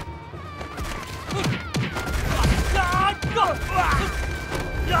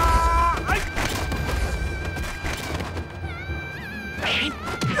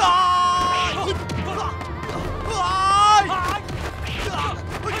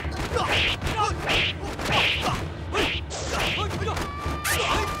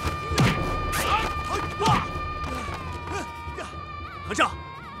和尚，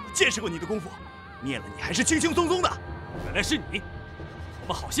我见识过你的功夫，灭了你还是轻轻松松的。原来是你，我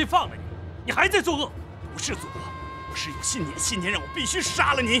们好心放了你，你还在作恶。不是作恶，我是有信念，信念让我必须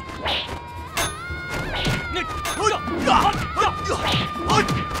杀了你。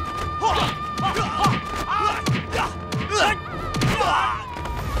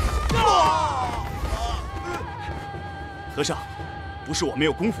和尚，不是我没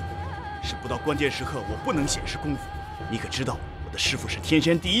有功夫，是不到关键时刻我不能显示功夫。你可知道我的师傅是天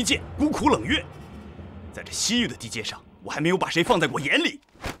山第一剑，孤苦冷月，在这西域的地界上，我还没有把谁放在过眼里。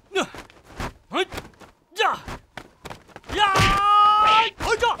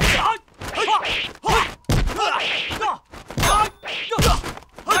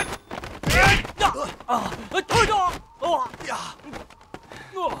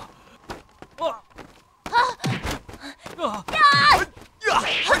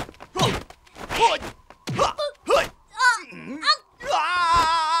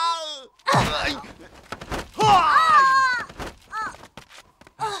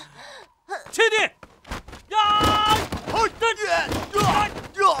七弟，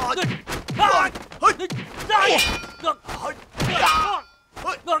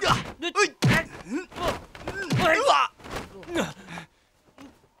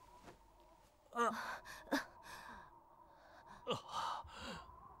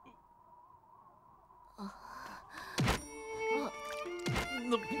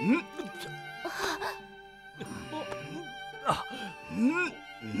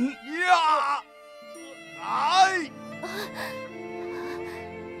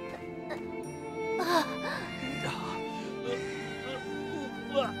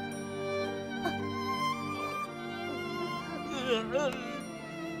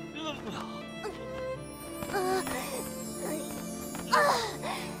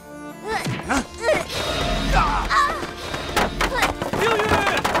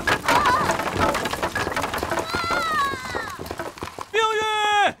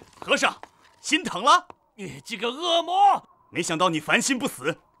和尚，心疼了？你这个恶魔！没想到你凡心不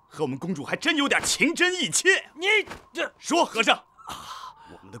死，和我们公主还真有点情真意切。你这说，和尚，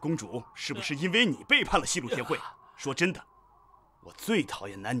我们的公主是不是因为你背叛了西鲁天会？说真的，我最讨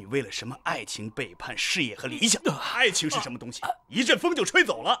厌男女为了什么爱情背叛事业和理想。爱情是什么东西？一阵风就吹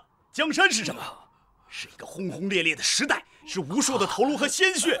走了。江山是什么？是一个轰轰烈烈的时代，是无数的头颅和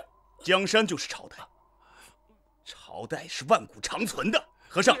鲜血。江山就是朝代，朝代是万古长存的。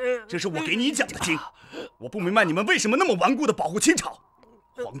和尚，这是我给你讲的经。我不明白你们为什么那么顽固地保护清朝。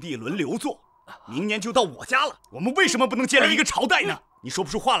皇帝轮流坐，明年就到我家了，我们为什么不能建立一个朝代呢？你说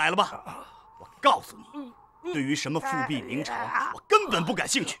不出话来了吧？我告诉你，对于什么复辟明朝，我根本不感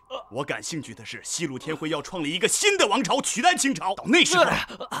兴趣。我感兴趣的是西鲁天会要创立一个新的王朝，取代清朝。到那时候，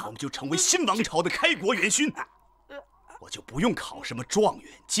我们就成为新王朝的开国元勋。我就不用考什么状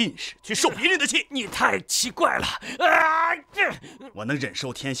元、进士去受别人的气。你太奇怪了！我能忍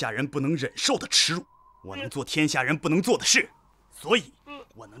受天下人不能忍受的耻辱，我能做天下人不能做的事，所以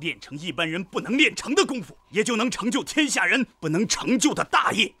我能练成一般人不能练成的功夫，也就能成就天下人不能成就的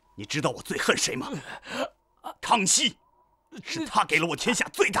大业。你知道我最恨谁吗？康熙，是他给了我天下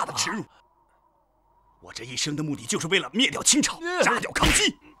最大的耻辱。我这一生的目的就是为了灭掉清朝，杀掉康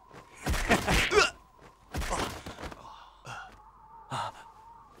熙。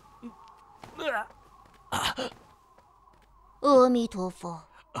阿弥陀佛，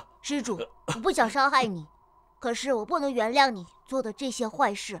施主，我不想伤害你，可是我不能原谅你做的这些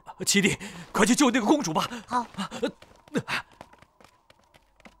坏事。七弟，快去救那个公主吧！好。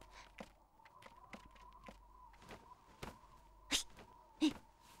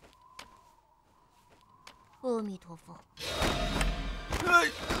阿弥陀佛。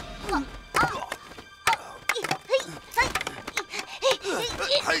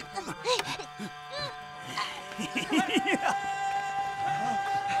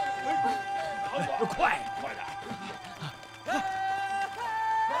快点！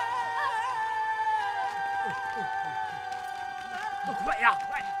快呀，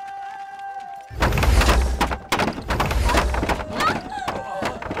快！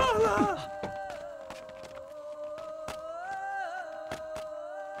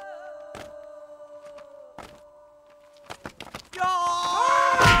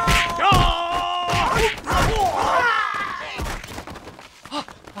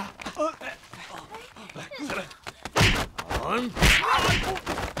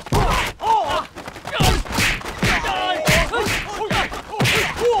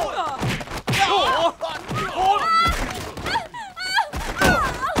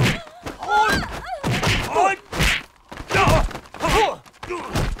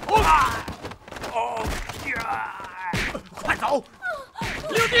快走！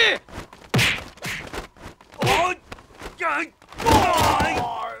六弟！快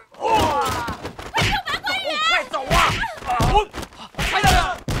走啊！快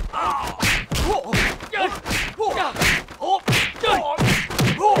点！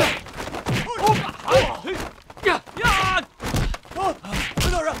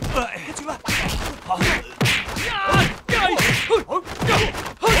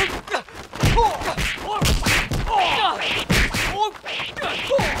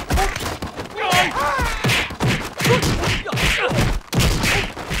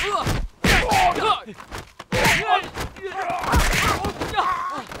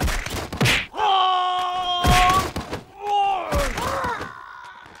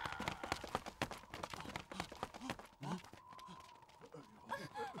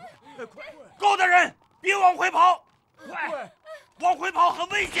勾的人别往回跑，快，往回跑很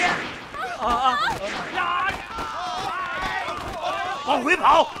危险。往回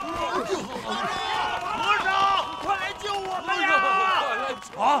跑！和尚，快来救我们呀！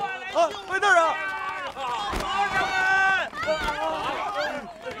回大人！和尚们！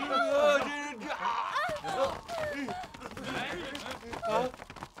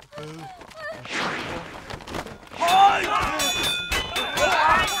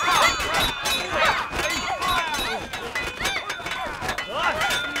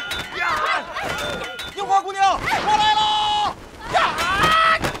樱花姑娘，我来了！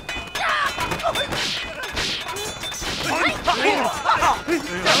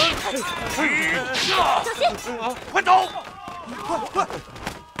小心！快走！快！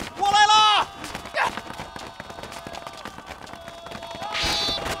我来了！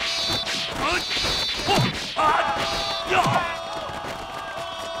哎呀，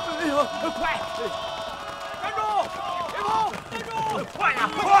快！站住！别跑！站住！快呀，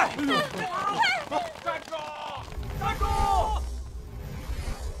快！站住！站住！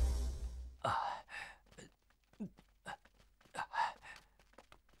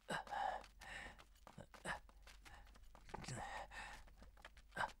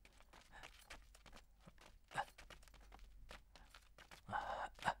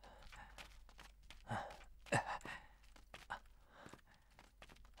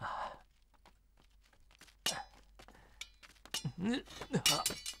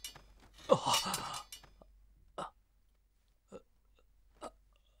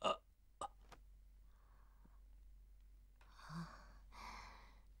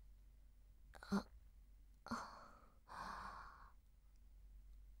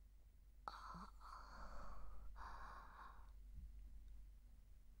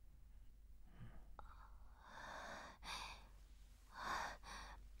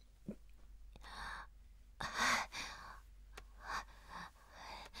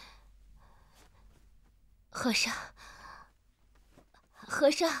和尚，和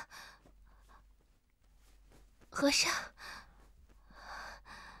尚，和尚。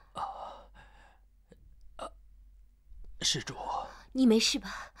施主，你没事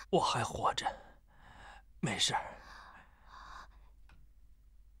吧？我还活着，没事儿。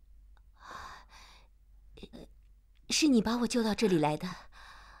是你把我救到这里来的？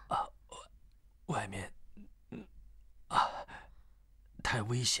外面，太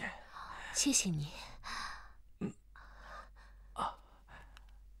危险。谢谢你。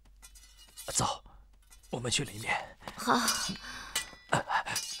走，我们去里面。好。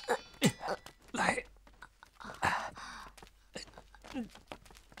来。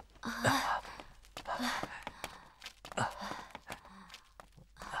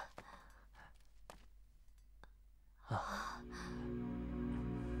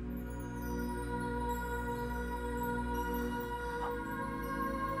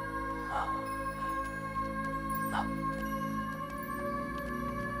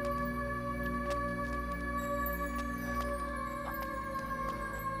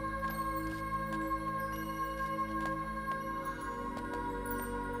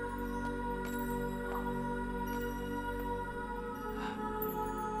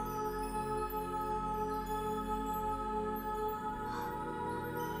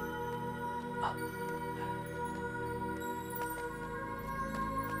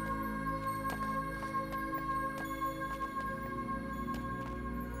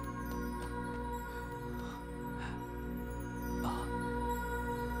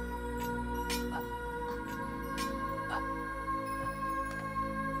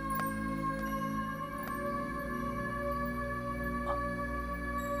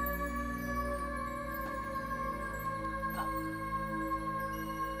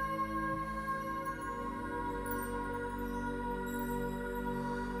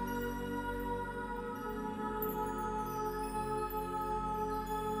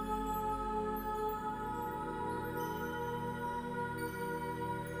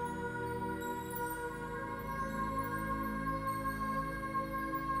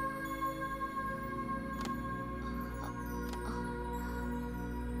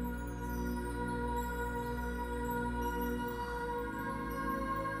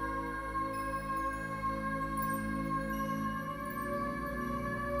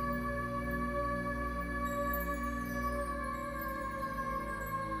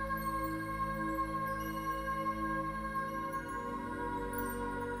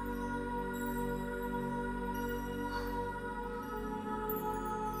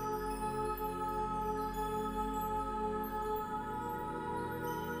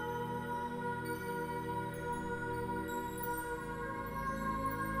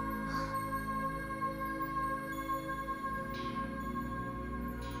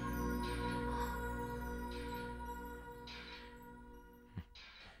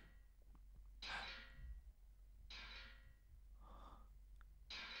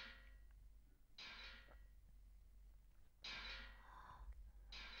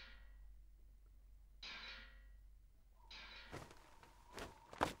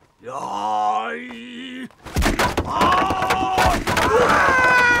哎，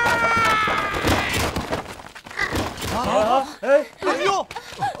老六，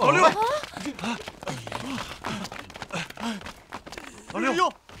老六，老六，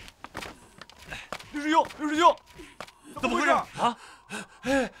刘师兄，刘师兄，怎么回事啊？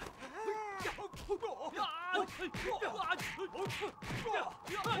哎，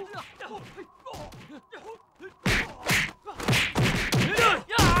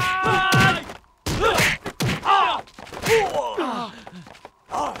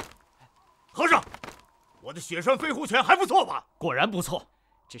和尚，我的雪山飞狐拳还不错吧？果然不错，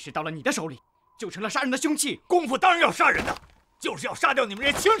只是到了你的手里，就成了杀人的凶器。功夫当然要杀人的，就是要杀掉你们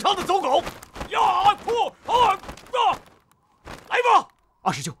这些清朝的走狗！来吧，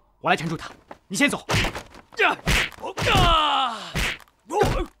二师兄，我来缠住他，你先走。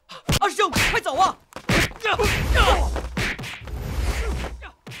二师兄，快走啊！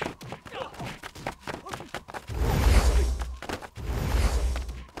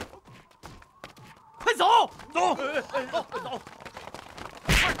快走！走，走，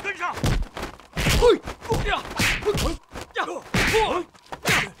快跟上！快！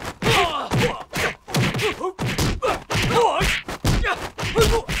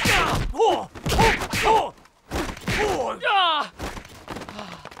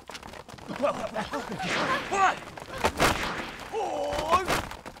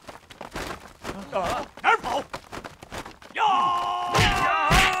哪儿跑？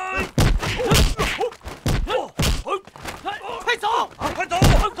快走！快走！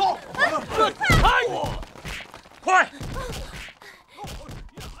走！快！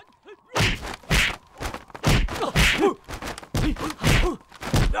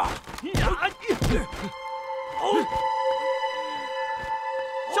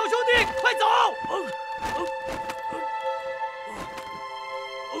小兄弟，快走！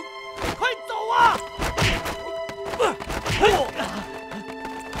快走啊！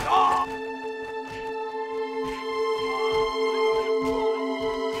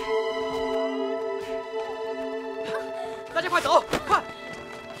大家快走！快！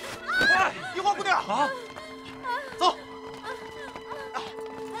快！樱花姑娘啊，走！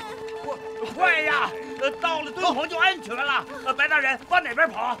快呀！到了敦煌就安全了。白大人往哪边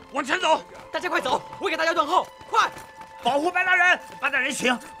跑？往前走！大家快走！我给大家断后！快！保护白大人！白大人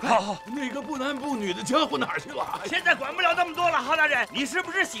行。好，那个不男不女的家伙哪儿去了？现在管不了那么多了，郝大人，你是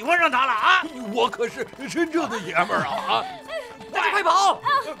不是喜欢上他了啊？我可是真正的爷们儿啊！大家快跑！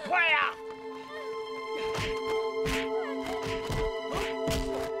快呀！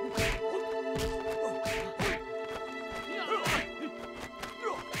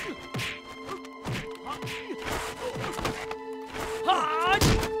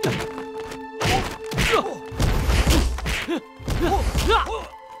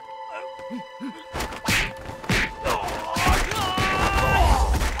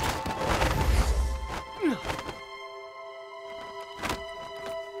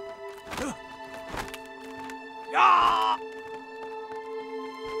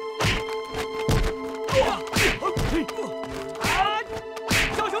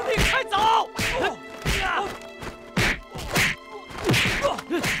小兄弟，快走！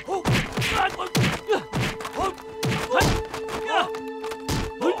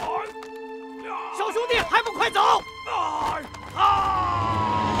小兄弟，还不快走！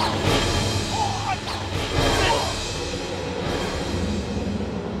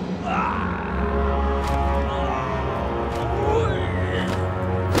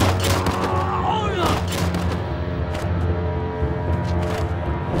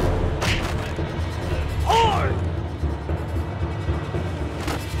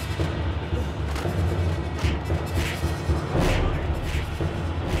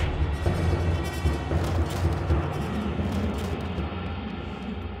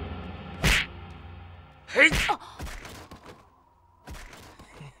嘿！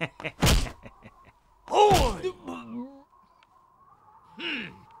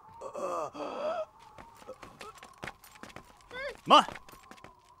慢，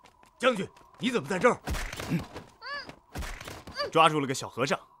将军，你怎么在这儿？抓住了个小和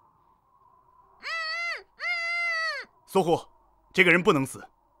尚。索虎，这个人不能死。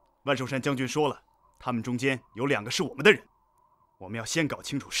万寿山将军说了，他们中间有2个是我们的人，我们要先搞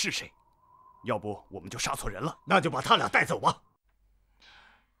清楚是谁，要不我们就杀错人了。那就把他俩带走吧。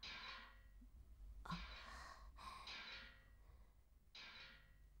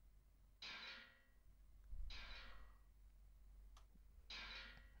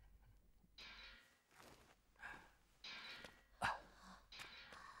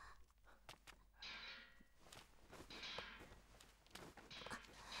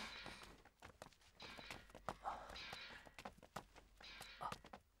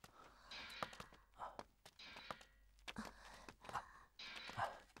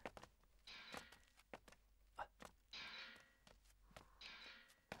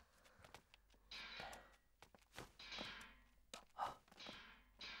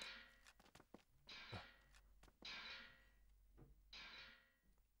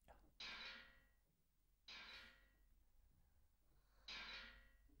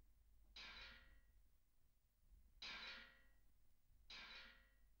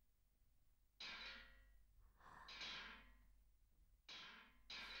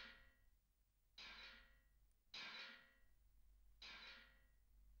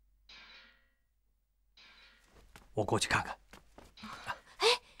我过去看看。哎，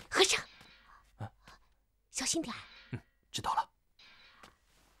和尚，小心点儿。知道了。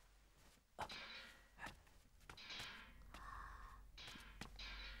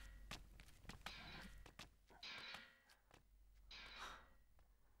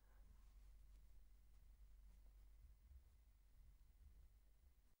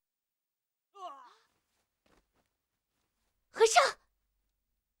和尚，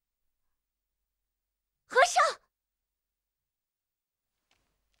和尚。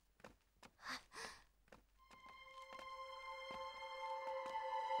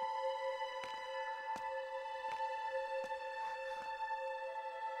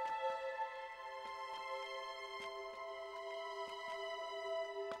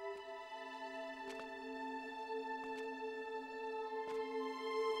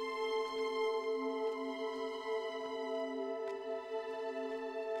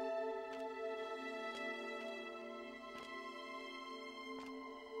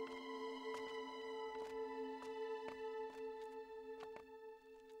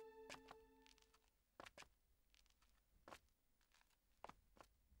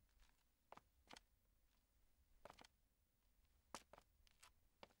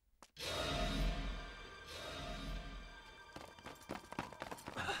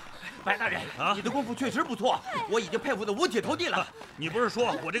白大人，你的功夫确实不错，我已经佩服得五体投地了。你不是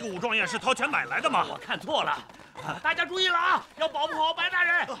说我这个武状元是掏钱买来的吗？我看错了。大家注意了啊，要保护好白大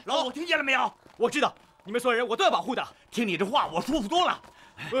人。老五听见了没有？我知道，你们所有人我都要保护的。听你这话，我舒服多了。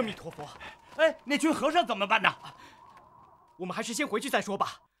阿弥陀佛。哎，那群和尚怎么办呢？我们还是先回去再说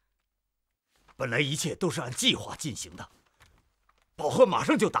吧。本来一切都是按计划进行的，宝盒马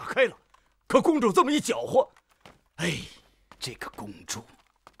上就打开了，可公主这么一搅和，哎，这个公主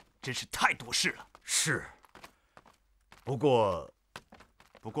真是太多事了。是。不过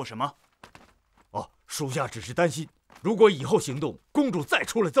什么？哦，属下只是担心，如果以后行动公主再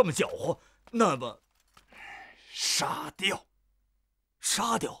出来这么搅和，那么杀掉，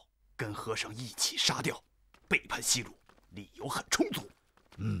跟和尚一起杀掉，背叛西鲁，理由很充足。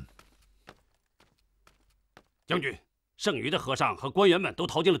将军，剩余的和尚和官员们都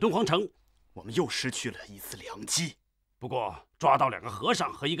逃进了敦煌城，我们又失去了一次良机。不过抓到2个和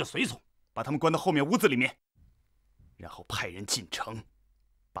尚和1个随从，把他们关到后面屋子里面，然后派人进城，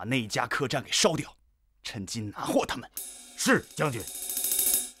把那家客栈给烧掉，趁机拿获他们。是，将军。二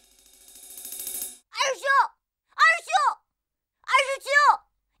师兄，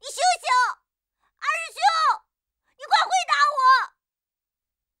你醒醒！二师兄，你快回答我！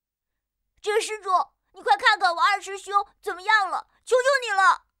这个施主，你快看看我二师兄怎么样了，求求你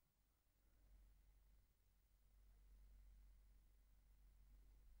了！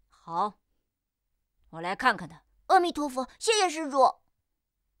好，我来看看他。阿弥陀佛，谢谢施主。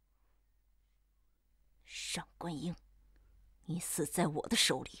上官英，你死在我的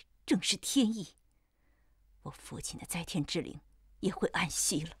手里，正是天意。我父亲的在天之灵也会安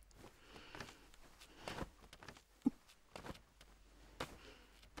息了。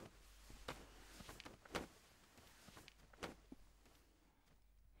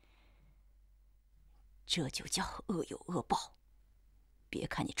这就叫恶有恶报。别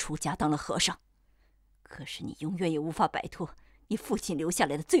看你出家当了和尚，可是你永远也无法摆脱你父亲留下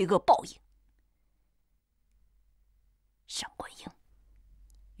来的罪恶报应。上官英，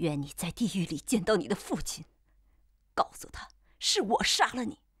愿你在地狱里见到你的父亲，告诉他是我杀了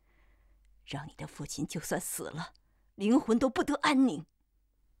你，让你的父亲就算死了，灵魂都不得安宁。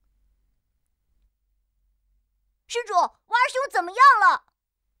施主，我二兄怎么样了？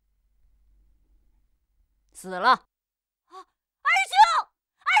死了。二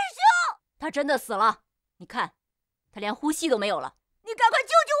师兄，他真的死了。你看，他连呼吸都没有了。你赶快救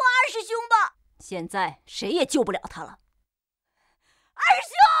救我二师兄吧！现在谁也救不了他了。二师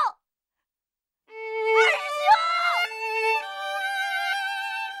兄，你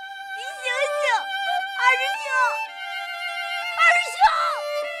醒醒！二师兄，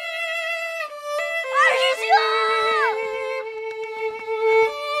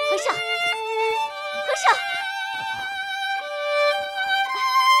和尚，和尚。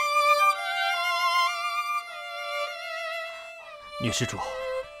女施主，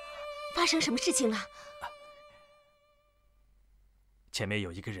发生什么事情了？前面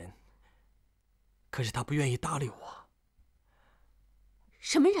有一个人，可是他不愿意搭理我。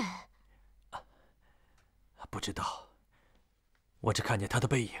什么人？不知道，我只看见他的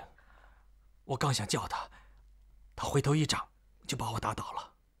背影。我刚想叫他，他回头一掌就把我打倒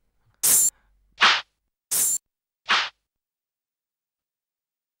了。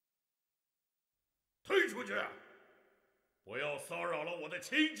退出去！不要骚扰了我的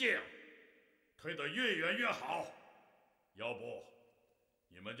清静，退得越远越好。要不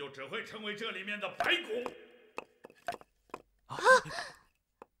你们就只会成为这里面的排骨。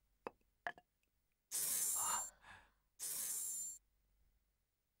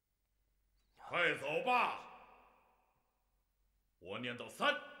快走吧！我念到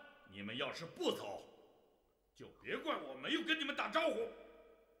3，你们要是不走，就别怪我没有跟你们打招呼。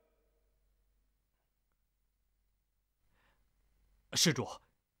施主，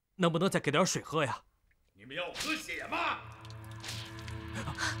能不能再给点水喝呀？你们要喝血吗？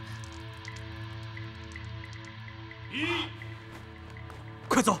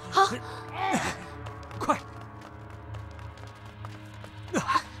快走！好，快！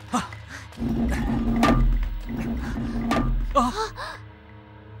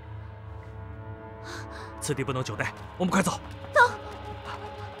此地不能久待，我们快走！走！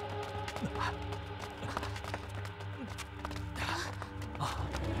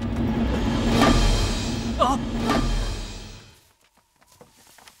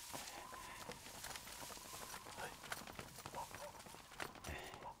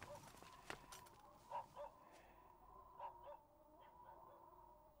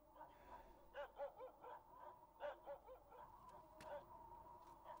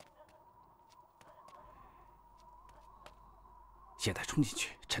现在冲进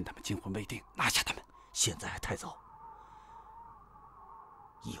去，趁他们惊魂未定，拿下他们。现在还太早，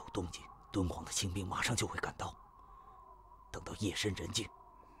一有动静，敦煌的清兵马上就会赶到。等到夜深人静，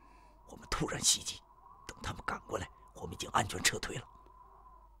我们突然袭击，等他们赶过来，我们已经安全撤退了。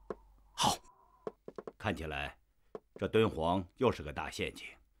好，看起来这敦煌又是个大陷阱。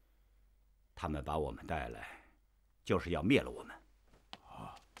他们把我们带来，就是要灭了我们。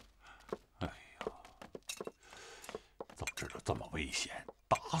哎呀，早知道这么危险，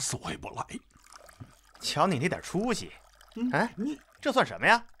打死我也不来。瞧你那点出息，哎，这算什么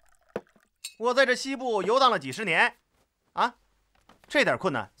呀？我在这西部游荡了几十年，啊，这点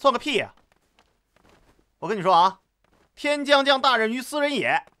困难算个屁呀！我跟你说啊，天将降大任于斯人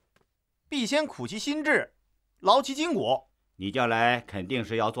也，必先苦其心志，劳其筋骨。你将来肯定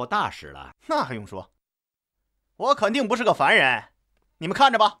是要做大事了。那还用说，我肯定不是个凡人。你们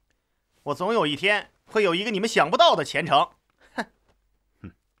看着吧，我总有一天会有一个你们想不到的前程。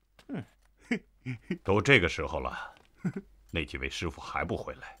都这个时候了，那几位师傅还不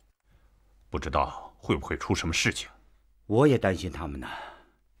回来，不知道会不会出什么事情。我也担心他们呢。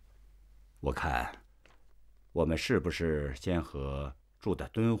我看，我们是不是先和住在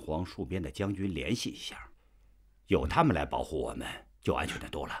敦煌戍边的将军联系一下，有他们来保护我们，就安全得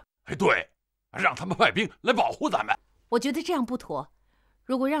多了。哎，对，让他们派兵来保护咱们。我觉得这样不妥。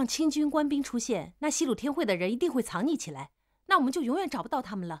如果让清军官兵出现，那西鲁天会的人一定会藏匿起来，那我们就永远找不到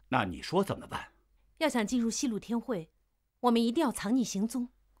他们了。那你说怎么办？要想进入西鲁天会，我们一定要藏匿行踪。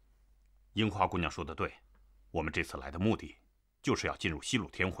樱花姑娘说的对，我们这次来的目的就是要进入西鲁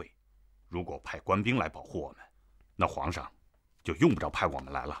天会。如果派官兵来保护我们，那皇上就用不着派我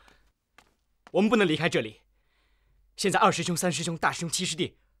们来了。我们不能离开这里。现在2师兄、3师兄、大师兄、7师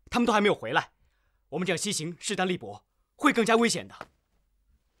弟，他们都还没有回来。我们这样西行势单力薄，会更加危险的。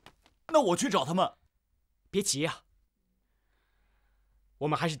那我去找他们。别急啊，我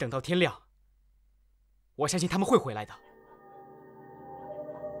们还是等到天亮。我相信他们会回来的。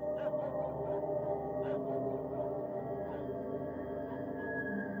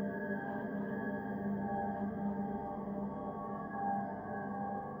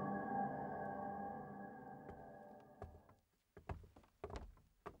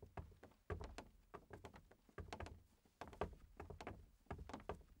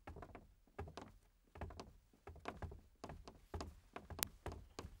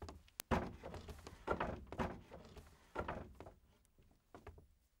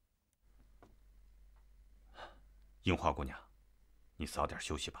樱花姑娘，你早点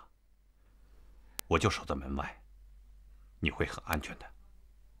休息吧。我就守在门外，你会很安全的。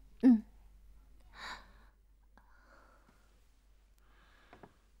嗯。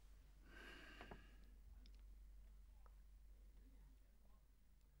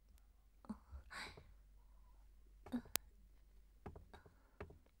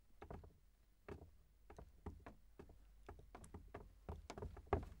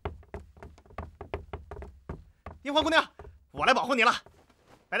樱花姑娘，我来保护你了。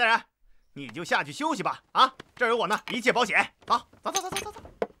白大人，你就下去休息吧。啊，这儿有我呢，一切保险。好，走走走走走走。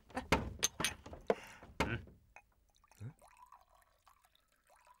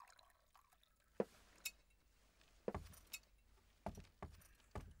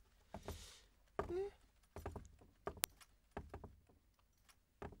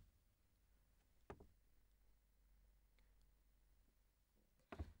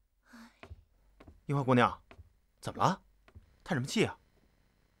樱花姑娘，怎么了？叹什么气啊？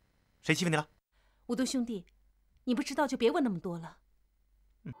谁欺负你了？武都兄弟，你不知道就别问那么多了。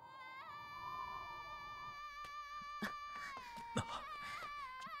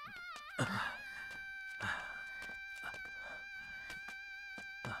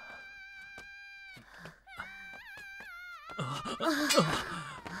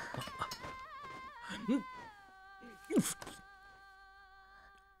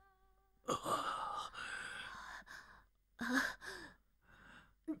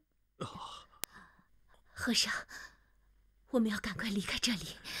和尚，我们要赶快离开这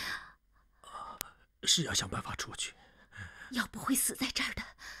里。是要想办法出去。要不会死在这儿的。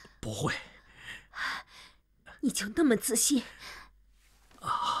不会。你就那么自信？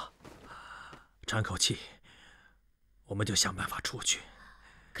喘口气，我们就想办法出去。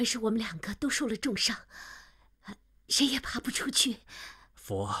可是我们两个都受了重伤，谁也爬不出去。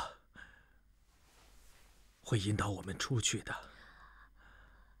佛会引导我们出去的。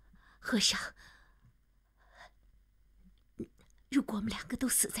和尚，如果我们两个都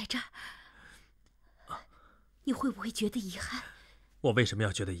死在这儿，你会不会觉得遗憾？我为什么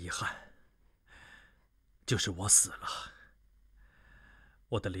要觉得遗憾？就是我死了，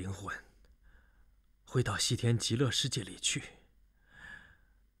我的灵魂会到西天极乐世界里去。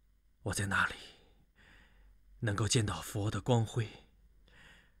我在那里能够见到佛的光辉，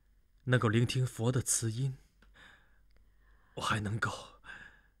能够聆听佛的慈音，我还能够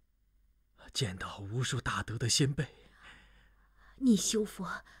见到无数大德的先辈。你修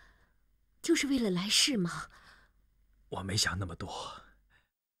佛就是为了来世吗？我没想那么多，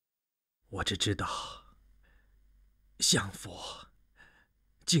我只知道向佛、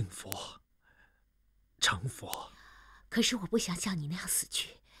敬佛、成佛。可是我不想像你那样死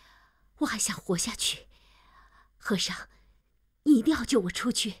去，我还想活下去。和尚，你一定要救我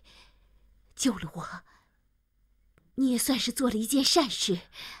出去，救了我，你也算是做了一件善事。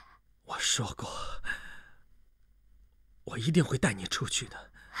我说过，我一定会带你出去的。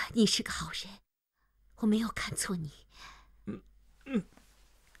你是个好人，我没有看错你。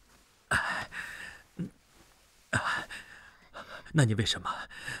那你为什么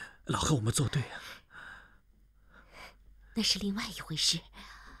老和我们作对啊？那是另外一回事。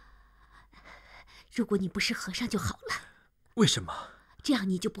如果你不是和尚就好了。为什么？这样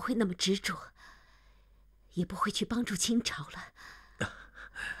你就不会那么执着，也不会去帮助清朝了。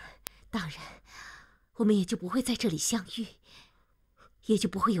当然，我们也就不会在这里相遇，也就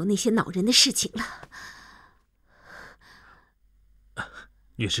不会有那些恼人的事情了。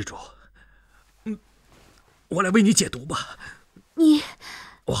女施主，我来为你解毒吧。你，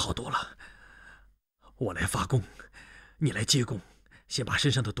我好多了。我来发功，你来接功，先把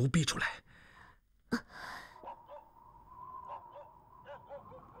身上的毒逼出来。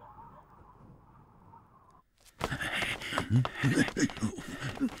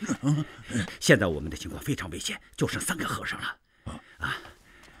现在我们的情况非常危险，就剩3个和尚了。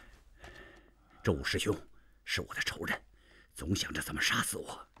这5师兄是我的仇人，总想着怎么杀死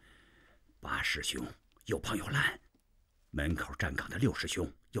我。8师兄又胖又懒，门口站岗的6师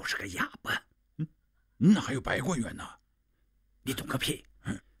兄又是个哑巴。那还有白国元呢？你懂个屁！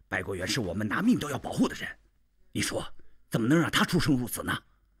白国元是我们拿命都要保护的人，你说怎么能让他出生入死呢？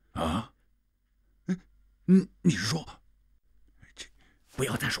啊？你是说？不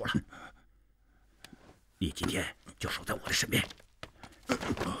要再说了，你今天就守在我的身边，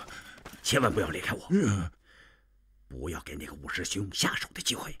千万不要离开我，不要给那个5师兄下手的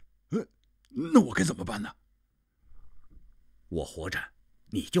机会。那我该怎么办呢？我活着，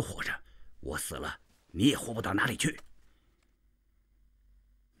你就活着；我死了，你也活不到哪里去。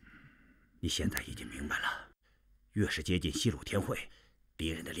你现在已经明白了，越是接近西鲁天会，敌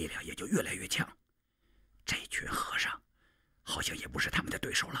人的力量也就越来越强。这群和尚好像也不是他们的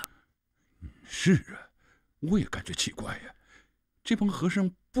对手了。是啊，我也感觉奇怪呀，这帮和尚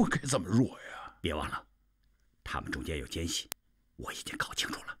不该这么弱呀。别忘了，他们中间有奸细，我已经搞清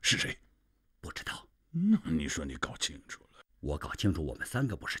楚了。是谁？不知道。那你说你搞清楚了？我搞清楚我们3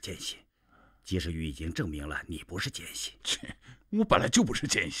个不是奸细，及时雨已经证明了你不是奸细。切，我本来就不是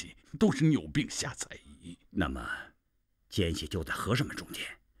奸细，都是你有病瞎猜疑。那么，奸细就在和尚们中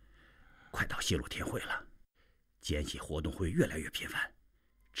间。快到西鲁天会了，奸细活动会越来越频繁，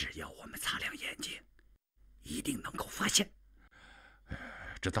只要我们擦亮眼睛，一定能够发现。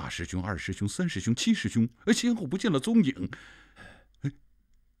这大师兄、2师兄、3师兄、7师兄，先后不见了踪影。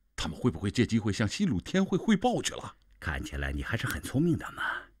他们会不会借机会向西鲁天会汇报去了？看起来你还是很聪明的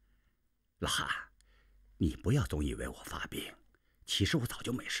嘛，老哈。你不要总以为我发病，其实我早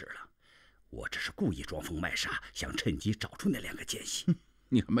就没事了。我只是故意装疯卖傻，想趁机找出那2个奸细。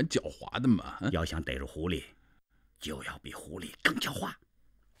你还蛮狡猾的嘛！要想逮住狐狸，就要比狐狸更狡猾。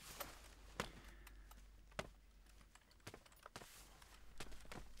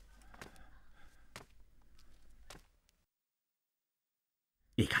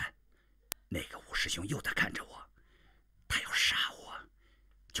你看，那个武师兄又在看着我，他要杀我，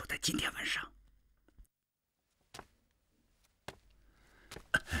就在今天晚上。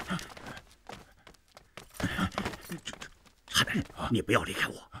哈大人，你不要离开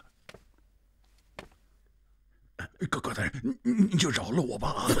我。高大人，你就饶了我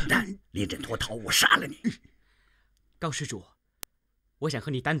吧！混蛋，临阵脱逃，我杀了你！高施主，我想和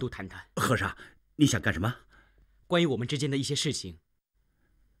你单独谈谈。和尚，你想干什么？关于我们之间的一些事情，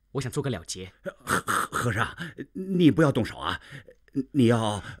我想做个了结。和尚，你不要动手啊！你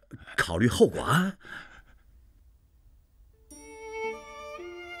要考虑后果啊！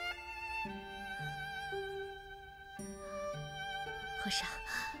和尚，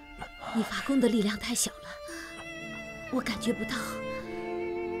你发功的力量太小了，我感觉不到。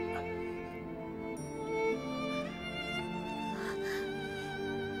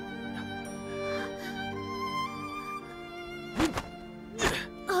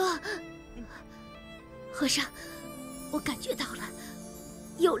和尚，我感觉到了，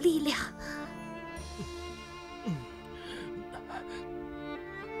有力量。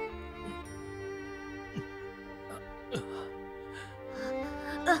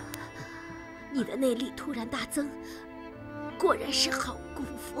你的内力突然大增，果然是好功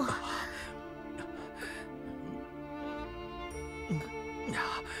夫。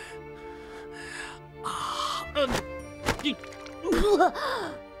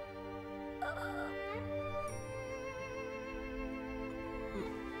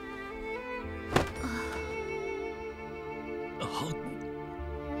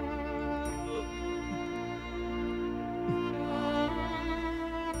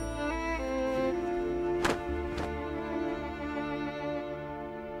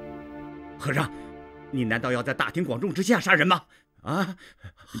和尚，你难道要在大庭广众之下杀人吗？啊，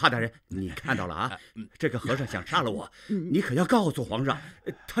哈大人，你看到了啊？这个和尚想杀了我，你可要告诉皇上，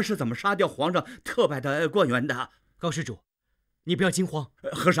他是怎么杀掉皇上特派的官员的。高施主，你不要惊慌。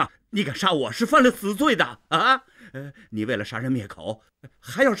和尚，你敢杀我是犯了死罪的啊！你为了杀人灭口，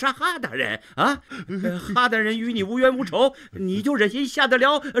还要杀哈大人啊！哈大人与你无冤无仇，你就忍心下得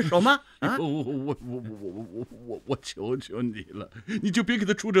了手吗？啊！我求求你了，你就别给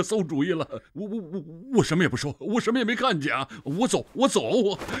他出这馊主意了。我什么也不说，我什么也没看见啊！我走。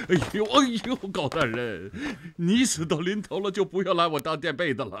哎呦，高大人，你死到临头了，就不要拿我当垫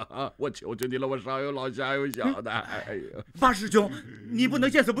背的了啊！我求求你了，我上有老下有小的。哎呀，八师兄，你不能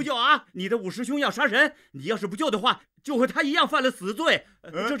见死不救啊！你的五师兄要杀人，你要是不救的话，就和他一样犯了死罪，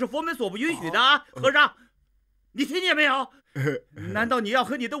这是佛门所不允许的啊！和尚，你听见没有？难道你要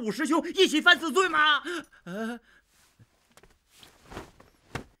和你的五师兄一起犯死罪吗？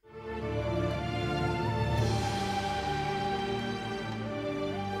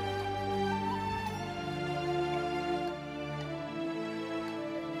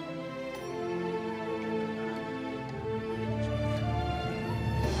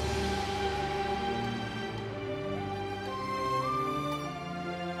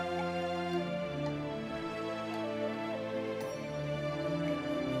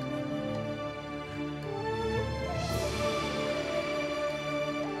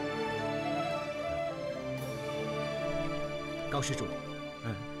高施主，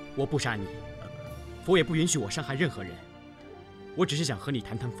我不杀你，佛也不允许我伤害任何人。我只是想和你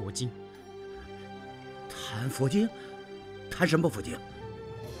谈谈佛经。谈佛经？谈什么佛经？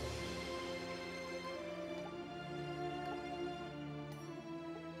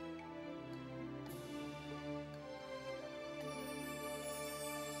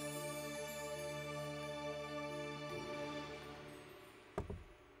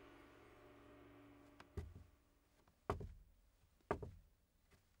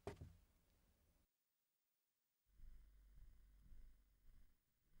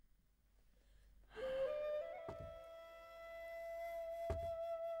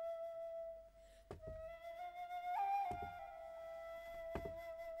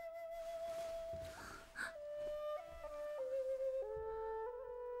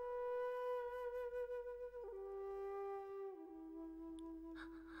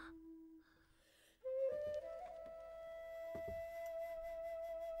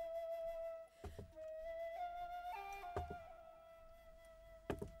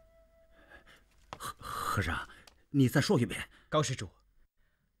和尚，你再说一遍。高施主，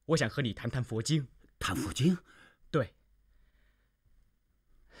我想和你谈谈佛经。谈佛经？对。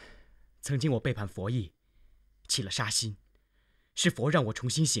曾经我背叛佛意，起了杀心，是佛让我重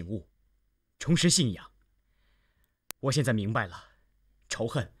新醒悟，重拾信仰。我现在明白了，仇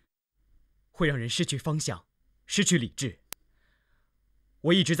恨会让人失去方向，失去理智。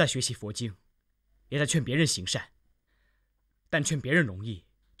我一直在学习佛经，也在劝别人行善，但劝别人容易，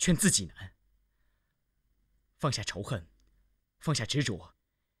劝自己难。放下仇恨，放下执着，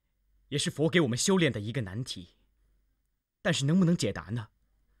也是佛给我们修炼的一个难题。但是能不能解答呢？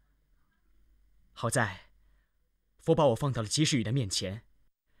好在佛把我放到了及时雨的面前，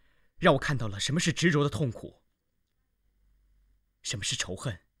让我看到了什么是执着的痛苦，什么是仇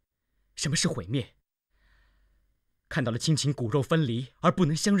恨，什么是毁灭，看到了亲情骨肉分离而不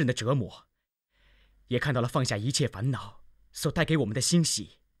能相认的折磨，也看到了放下一切烦恼所带给我们的欣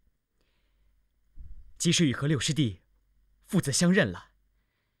喜。及时雨和六师弟父子相认了，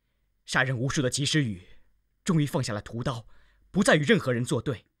杀人无数的及时雨终于放下了屠刀，不再与任何人作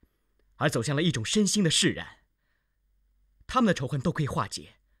对，而走向了一种身心的释然。他们的仇恨都可以化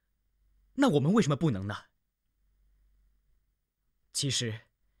解，那我们为什么不能呢？其实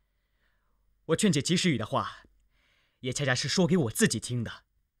我劝解及时雨的话，也恰恰是说给我自己听的，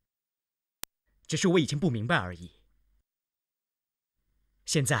只是我已经不明白而已。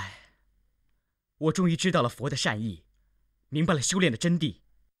现在我终于知道了佛的善意，明白了修炼的真谛。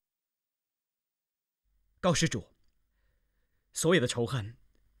高施主，所有的仇恨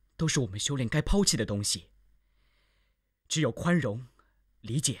都是我们修炼该抛弃的东西，只有宽容、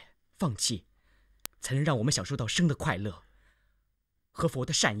理解、放弃，才能让我们享受到生的快乐和佛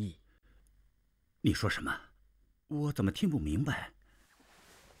的善意。你说什么？我怎么听不明白？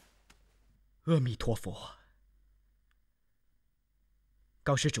阿弥陀佛。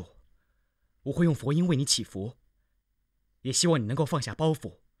高施主，我会用佛音为你祈福，也希望你能够放下包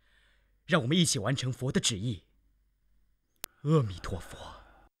袱，让我们一起完成佛的旨意。阿弥陀佛。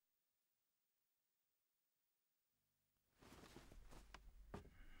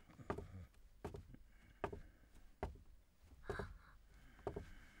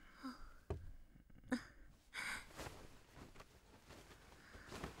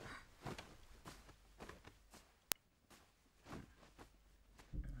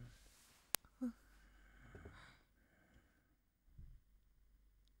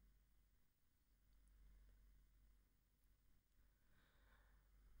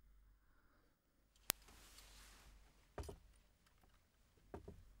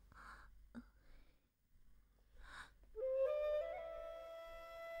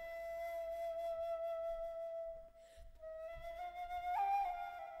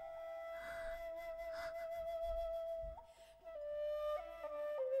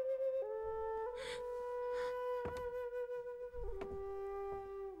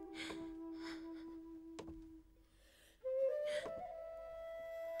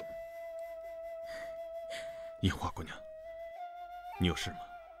樱花姑娘，你有事吗？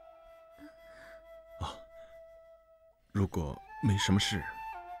啊，如果没什么事，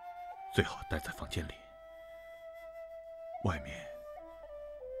最好待在房间里，外面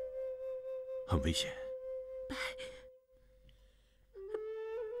很危险。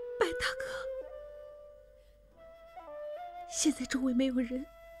白大哥，现在周围没有人，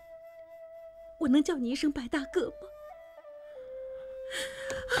我能叫你一声白大哥吗？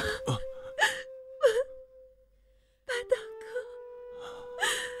白大哥，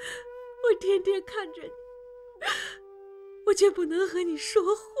我天天看着你，我却不能和你说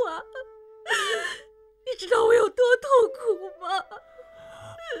话，你知道我有多痛苦吗？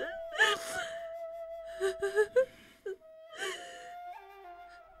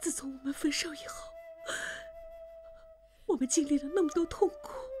自从我们分手以后，我们经历了那么多痛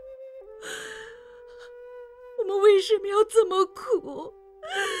苦，我们为什么要这么苦？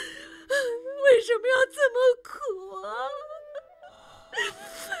为什么要这么苦啊？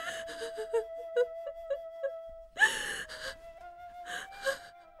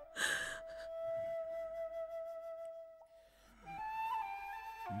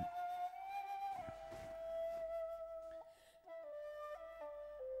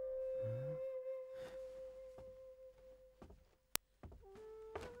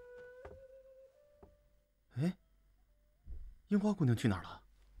哎，樱花姑娘去哪儿了？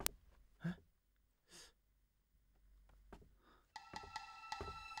哎，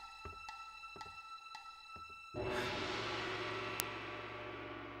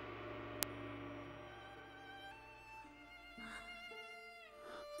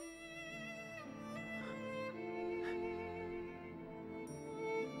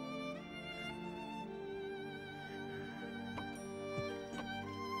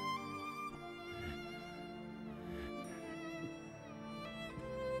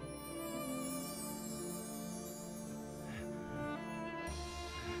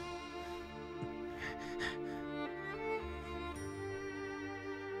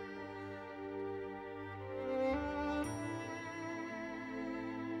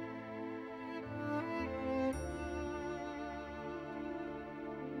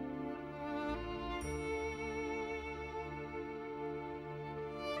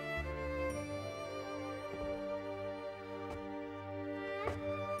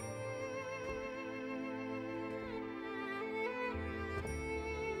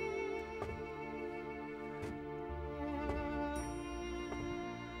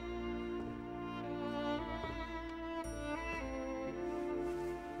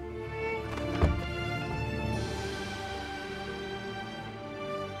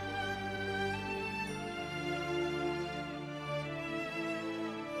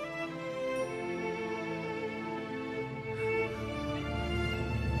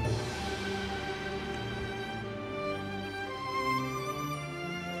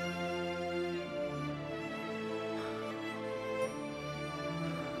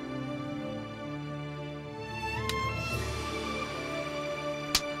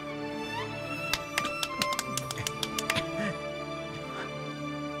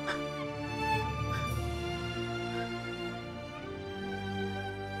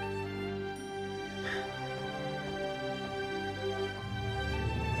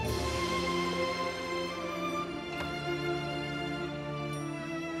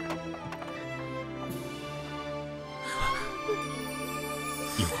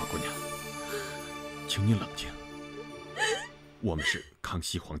请你冷静。我们是康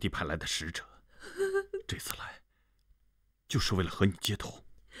熙皇帝派来的使者，这次来就是为了和你接头。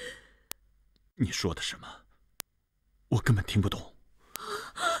你说的什么？我根本听不懂。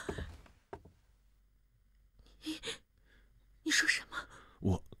你说什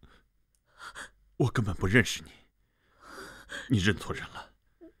么？我根本不认识你。你认错人了。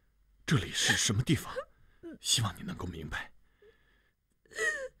这里是什么地方？希望你能够明白。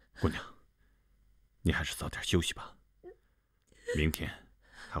姑娘，你还是早点休息吧。明天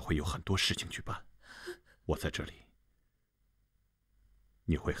还会有很多事情去办，我在这里，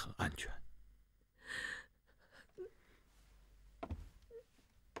你会很安全。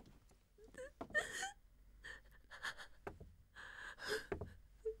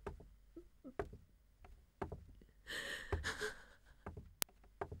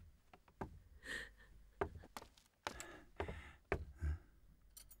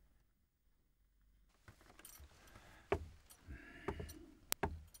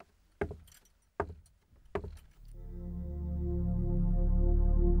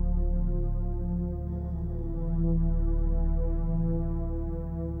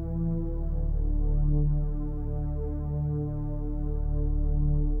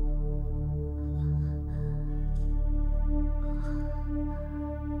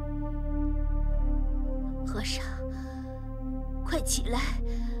和尚，快起来，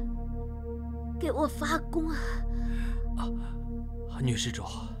给我发功啊！女施主，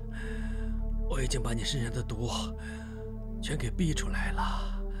我已经把你身上的毒全给逼出来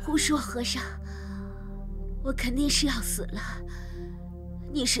了。胡说，和尚，我肯定是要死了，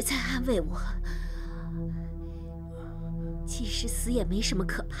你是在安慰我。其实死也没什么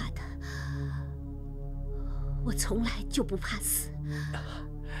可怕的，我从来就不怕死。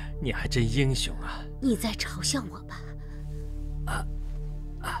你还真英雄啊！你在嘲笑我吧？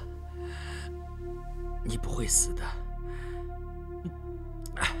你不会死的，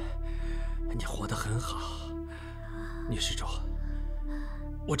你活得很好，女施主。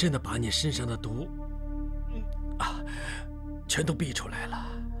我真的把你身上的毒，全都逼出来了。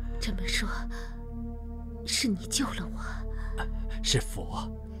这么说，是你救了我？是佛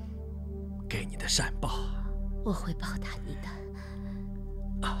给你的善报，我会报答你的。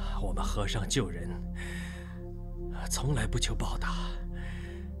我们和尚救人，从来不求报答，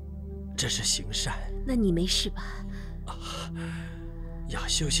这是行善。那你没事吧？要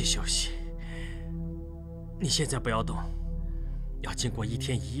休息休息。你现在不要动，要经过1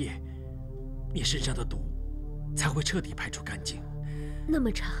天1夜，你身上的毒才会彻底排除干净。那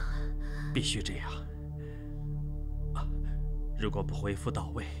么长啊？必须这样。如果不恢复到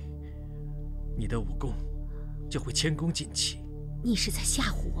位，你的武功就会前功尽弃。你是在吓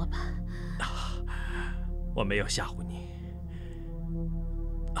唬我吧？我没有吓唬你。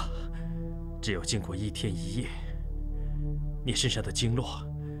只有经过1天1夜，你身上的经络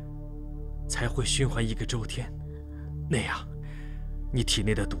才会循环1个周天，那样你体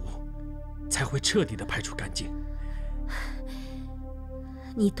内的毒才会彻底的排除干净。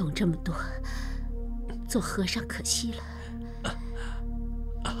你懂这么多，做和尚可惜了。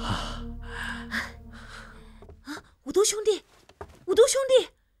五毒兄弟，五毒兄弟！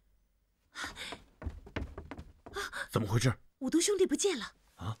怎么回事？五毒兄弟不见了！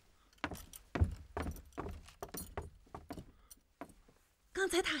啊！刚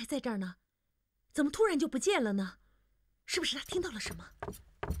才他还在这儿呢，怎么突然就不见了呢？是不是他听到了什么？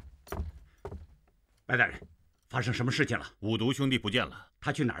白大人，发生什么事情了？五毒兄弟不见了，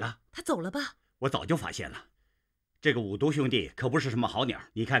他去哪儿了？他走了吧？我早就发现了，这个五毒兄弟可不是什么好鸟。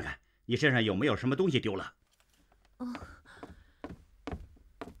你看看，你身上有没有什么东西丢了？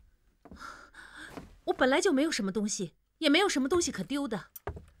我本来就没有什么东西，也没有什么东西可丢的。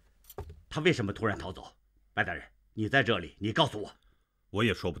他为什么突然逃走？白大人，你在这里，你告诉我。我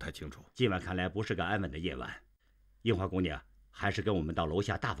也说不太清楚。今晚看来不是个安稳的夜晚，樱花姑娘还是跟我们到楼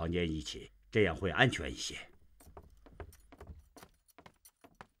下大房间一起，这样会安全一些。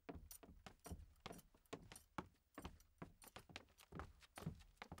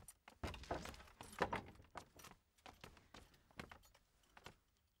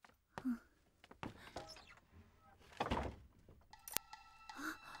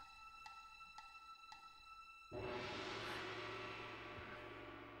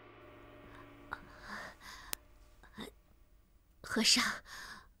和尚，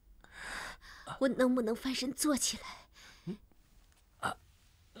我能不能翻身坐起来？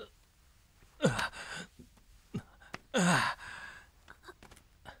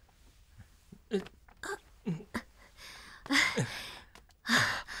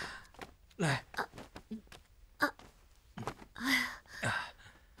来。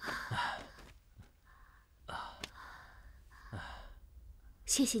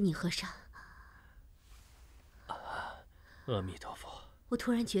谢谢你，和尚。阿弥陀佛。我突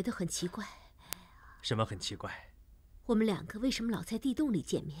然觉得很奇怪。什么很奇怪？我们两个为什么老在地洞里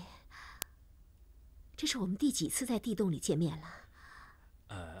见面？这是我们第几次在地洞里见面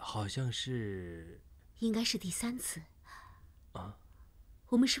了？好像是……应该是第3次。啊？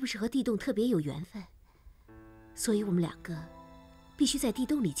我们是不是和地洞特别有缘分？所以我们两个必须在地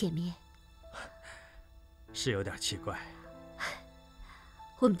洞里见面。是有点奇怪。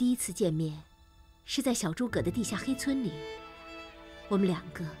我们第1次见面是在小诸葛的地下黑村里，我们两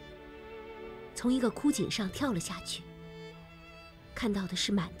个从一个枯井上跳了下去，看到的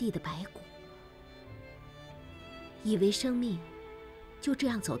是满地的白骨，以为生命就这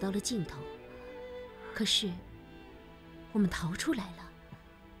样走到了尽头，可是我们逃出来了。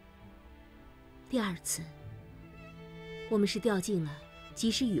第2次，我们是掉进了及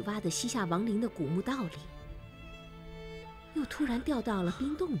时雨挖的西夏王陵的古墓道里，又突然掉到了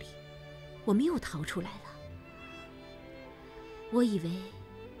冰洞里，我们又逃出来了。我以为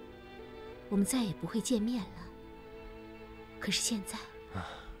我们再也不会见面了，可是现在，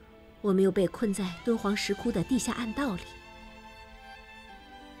我们又被困在敦煌石窟的地下暗道里。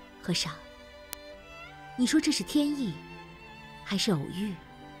和尚，你说这是天意，还是偶遇？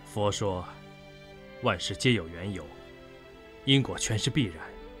佛说，万事皆有缘由，因果全是必然。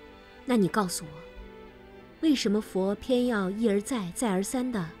那你告诉我，为什么佛偏要一而再、再而三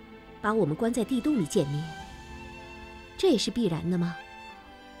地把我们关在地洞里见面？这也是必然的吗？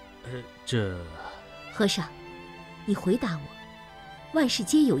这……和尚，你回答我，万事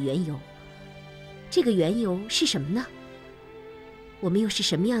皆有缘由，这个缘由是什么呢？我们又是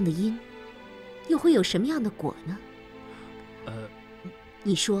什么样的因，又会有什么样的果呢？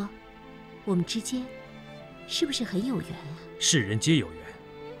你说，我们之间是不是很有缘啊？世人皆有缘，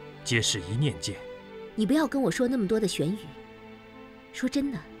皆是一念间。你不要跟我说那么多的玄语。说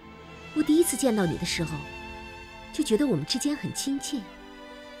真的，我第1次见到你的时候，就觉得我们之间很亲切。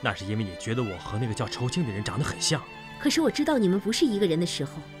那是因为你觉得我和那个叫仇清的人长得很像。可是我知道你们不是一个人的时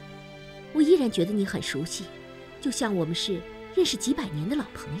候，我依然觉得你很熟悉，就像我们是认识几百年的老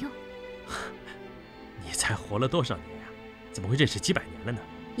朋友。你才活了多少年呀？怎么会认识几百年了呢？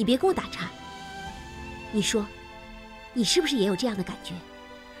你别跟我打岔。你说，你是不是也有这样的感觉？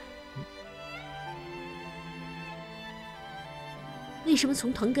为什么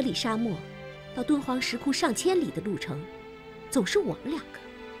从腾格里沙漠到敦煌石窟上千里的路程，总是我们两个？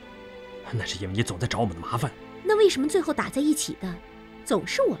那是因为你总在找我们的麻烦。那为什么最后打在一起的，总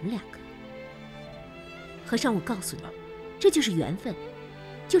是我们两个？和尚，我告诉你，这就是缘分，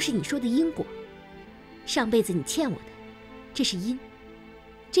就是你说的因果。上辈子你欠我的，这是因；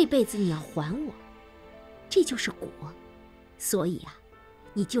这辈子你要还我，这就是果。所以啊，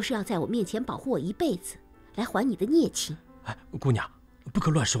你就是要在我面前保护我一辈子，来还你的孽情。哎，姑娘，不可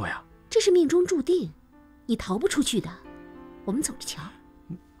乱说呀！这是命中注定，你逃不出去的。我们走着瞧。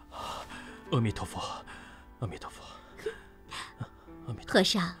阿弥陀佛，阿弥陀佛，阿弥陀佛。和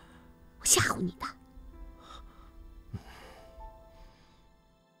尚，我吓唬你的。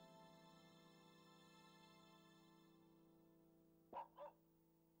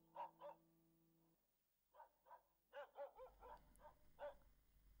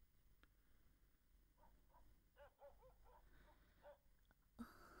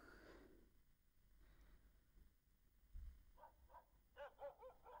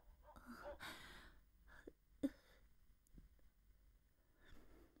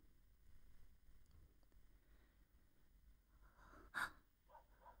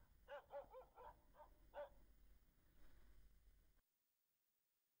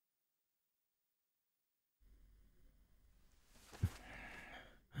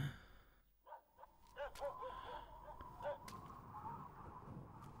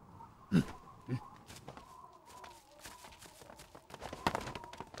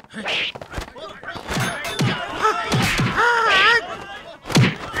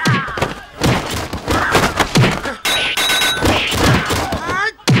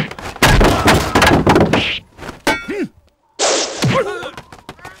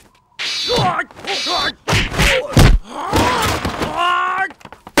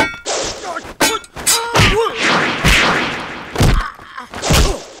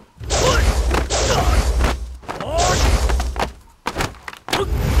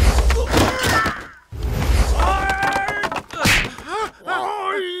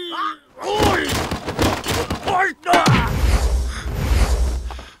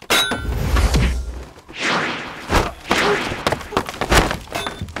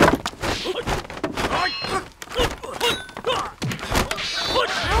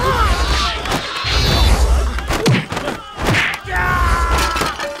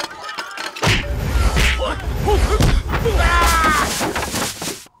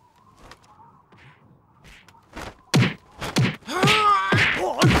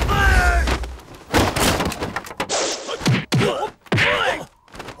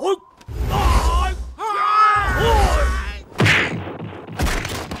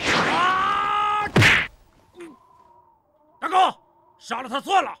杀了他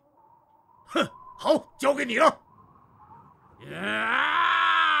算了。哼，好，交给你了。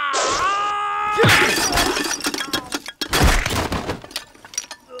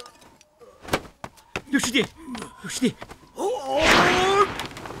六师弟，六师弟，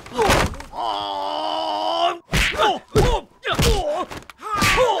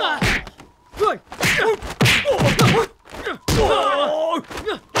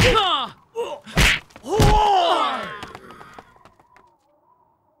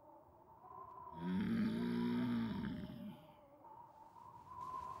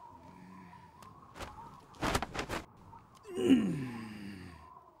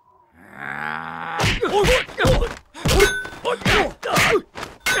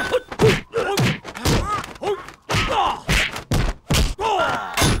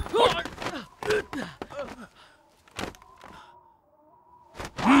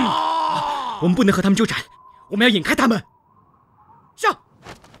我们不能和他们纠缠，我们要引开他们。上！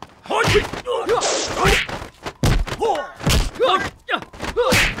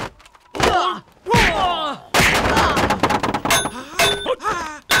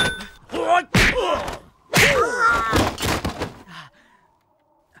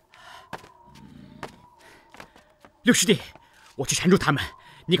六师弟，我去缠住他们，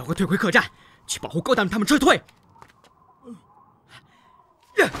你赶快退回客栈，去保护高大人他们撤退。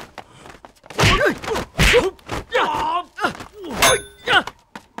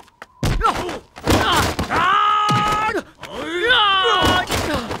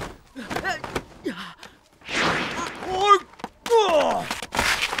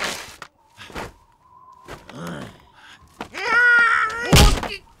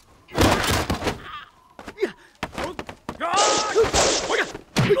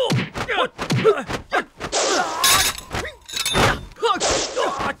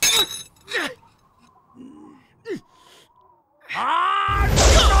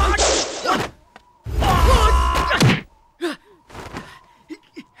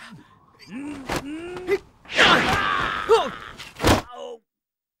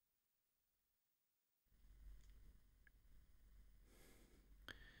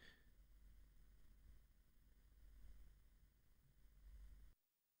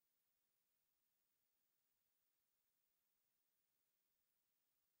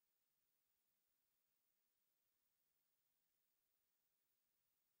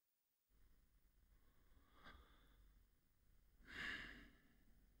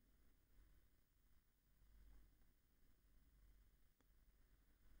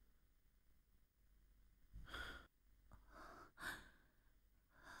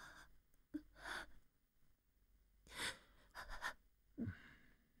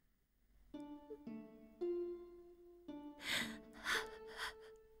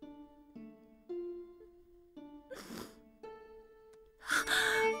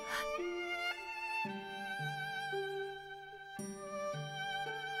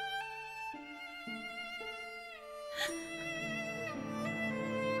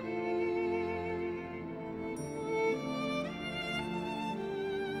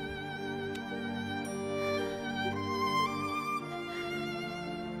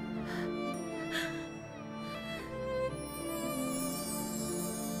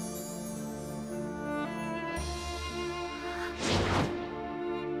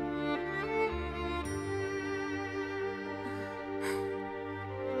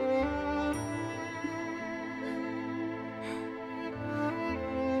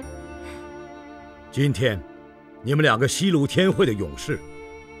今天，你们两个西鲁天会的勇士，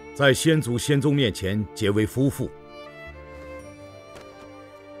在先祖先宗面前结为夫妇。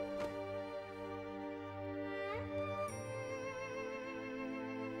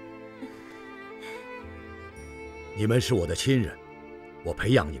你们是我的亲人，我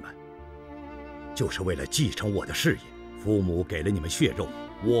培养你们，就是为了继承我的事业。父母给了你们血肉，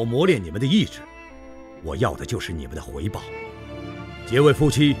我磨练你们的意志，我要的就是你们的回报。结为夫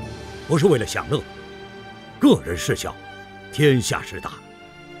妻，不是为了享乐。个人事小，天下事大，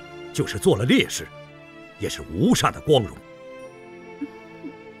就是做了烈士，也是无上的光荣。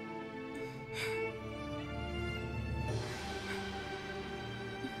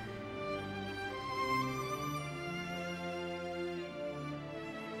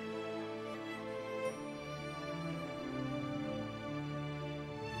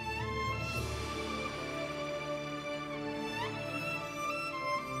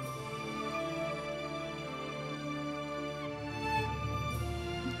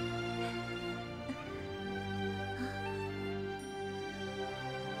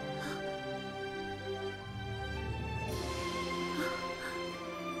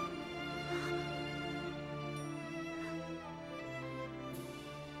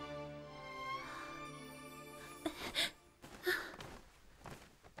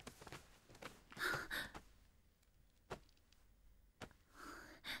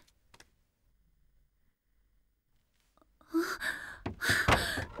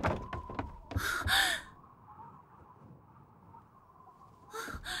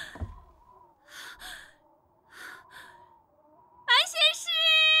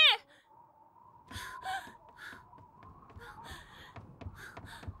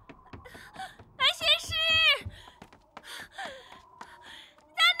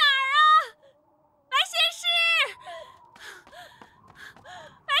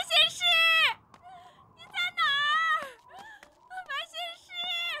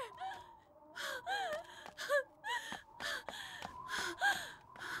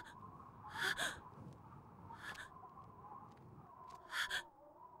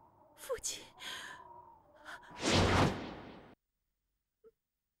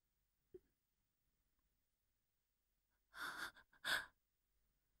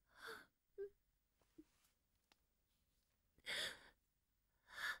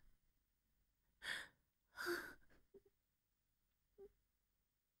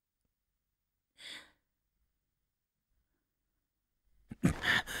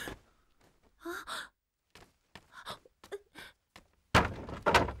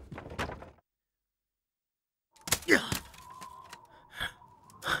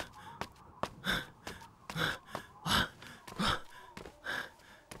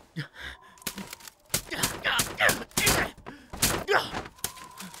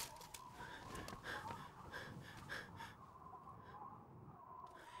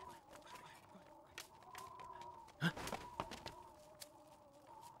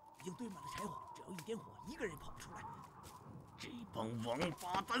堆满了柴火，只要一点火，一个人也跑不出来。这帮王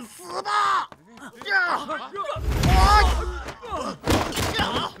八蛋，死吧！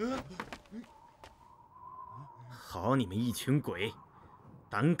好你们一群鬼，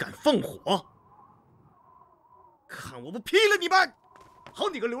胆敢放火！看我不劈了你们！好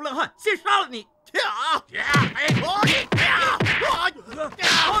你个流浪汉，先杀了你！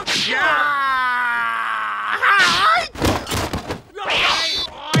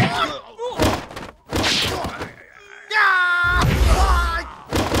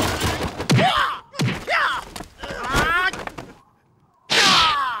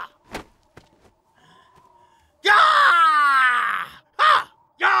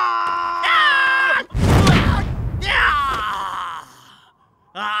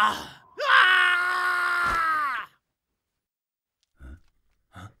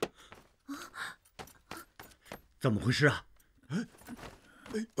怎么回事啊？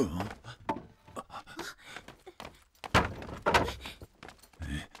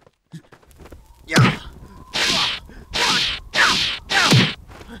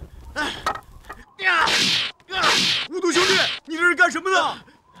无毒兄弟，你这是干什么呢？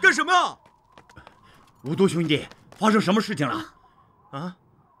干什么？无毒兄弟，发生什么事情了？啊？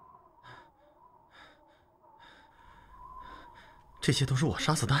这些都是我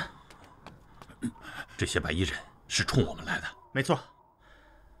杀死的。这些白衣人是冲我们来的。没错，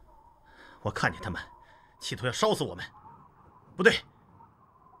我看见他们企图要烧死我们。不对，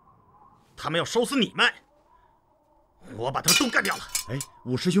他们要烧死你们。我把他们都干掉了。哎，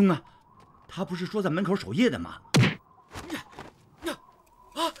五师兄啊，他不是说在门口守夜的吗？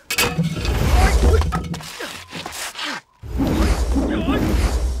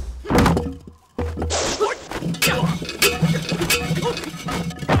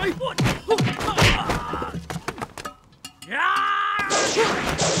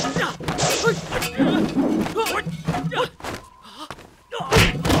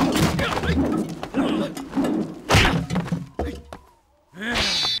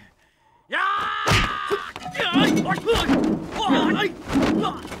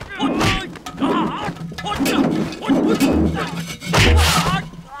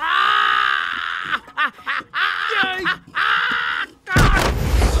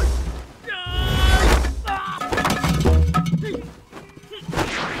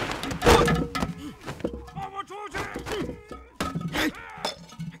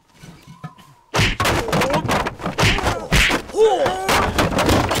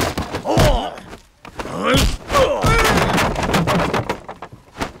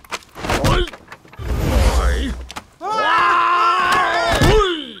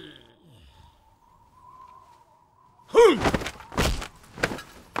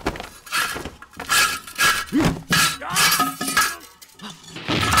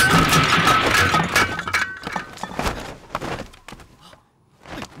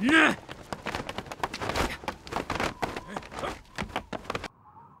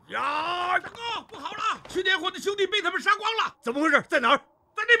怎么回事？在哪儿？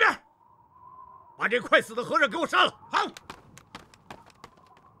在那边！把这快死的和尚给我杀了！好。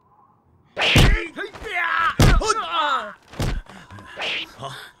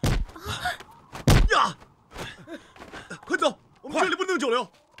好。呀！快走，我们这里不能久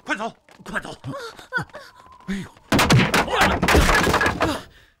留。快走，快走！哎呦！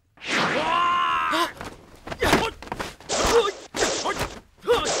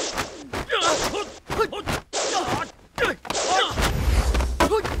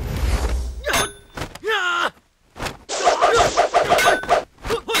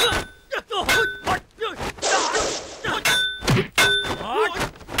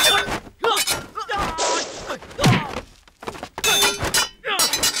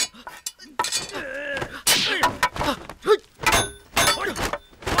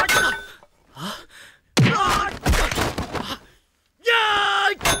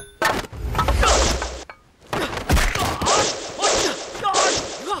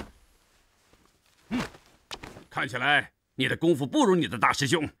看起来你的功夫不如你的大师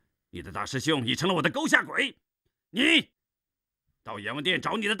兄，你的大师兄已成了我的勾下鬼。你到阎王殿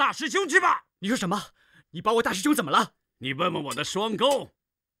找你的大师兄去吧。你说什么？你把我大师兄怎么了？你问问我的双钩，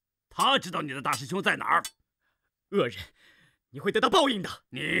他知道你的大师兄在哪儿。恶人，你会得到报应的。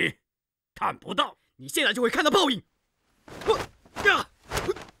你看不到，你现在就会看到报应。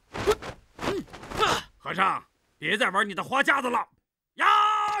和尚，别再玩你的花架子了。呀！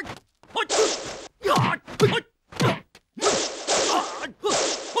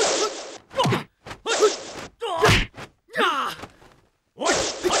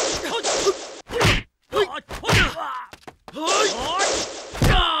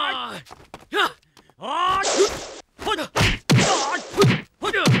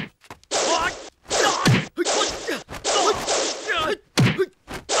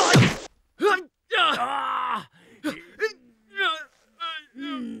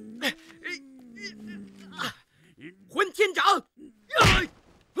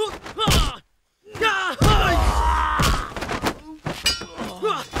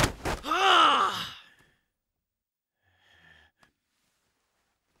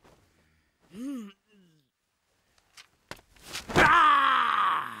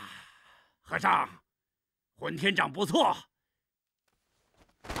尚，混天掌不错，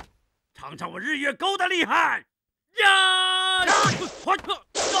尝尝我日月钩的厉害！呀！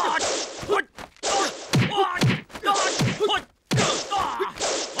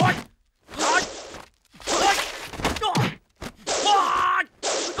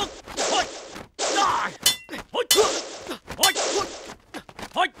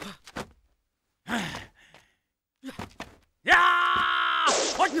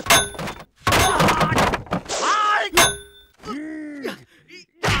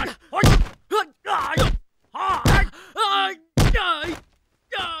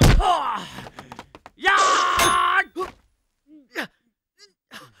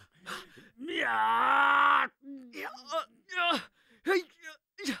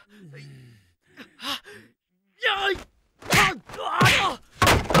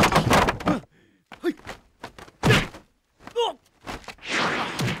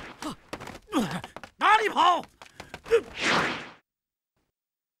哪里跑？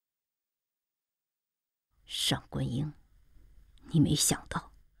上官英，你没想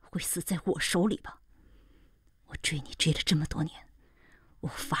到会死在我手里吧？我追你追了这么多年，我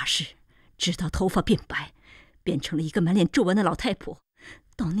发誓，直到头发变白，变成了一个满脸皱纹的老太婆，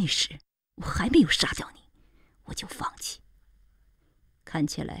到那时我还没有杀掉你，我就放弃。看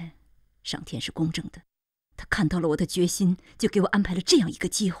起来上天是公正的，他看到了我的决心，就给我安排了这样一个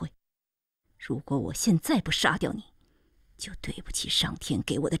机会。如果我现在不杀掉你，就对不起上天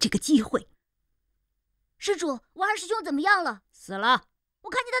给我的这个机会。施主，我二师兄怎么样了？死了。我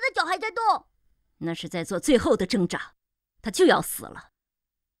看见他的脚还在动。那是在做最后的挣扎，他就要死了，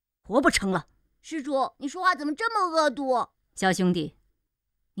活不成了。施主，你说话怎么这么恶毒？小兄弟，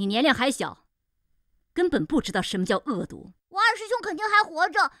你年龄还小，根本不知道什么叫恶毒。我二师兄肯定还活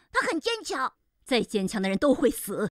着，他很坚强。再坚强的人都会死，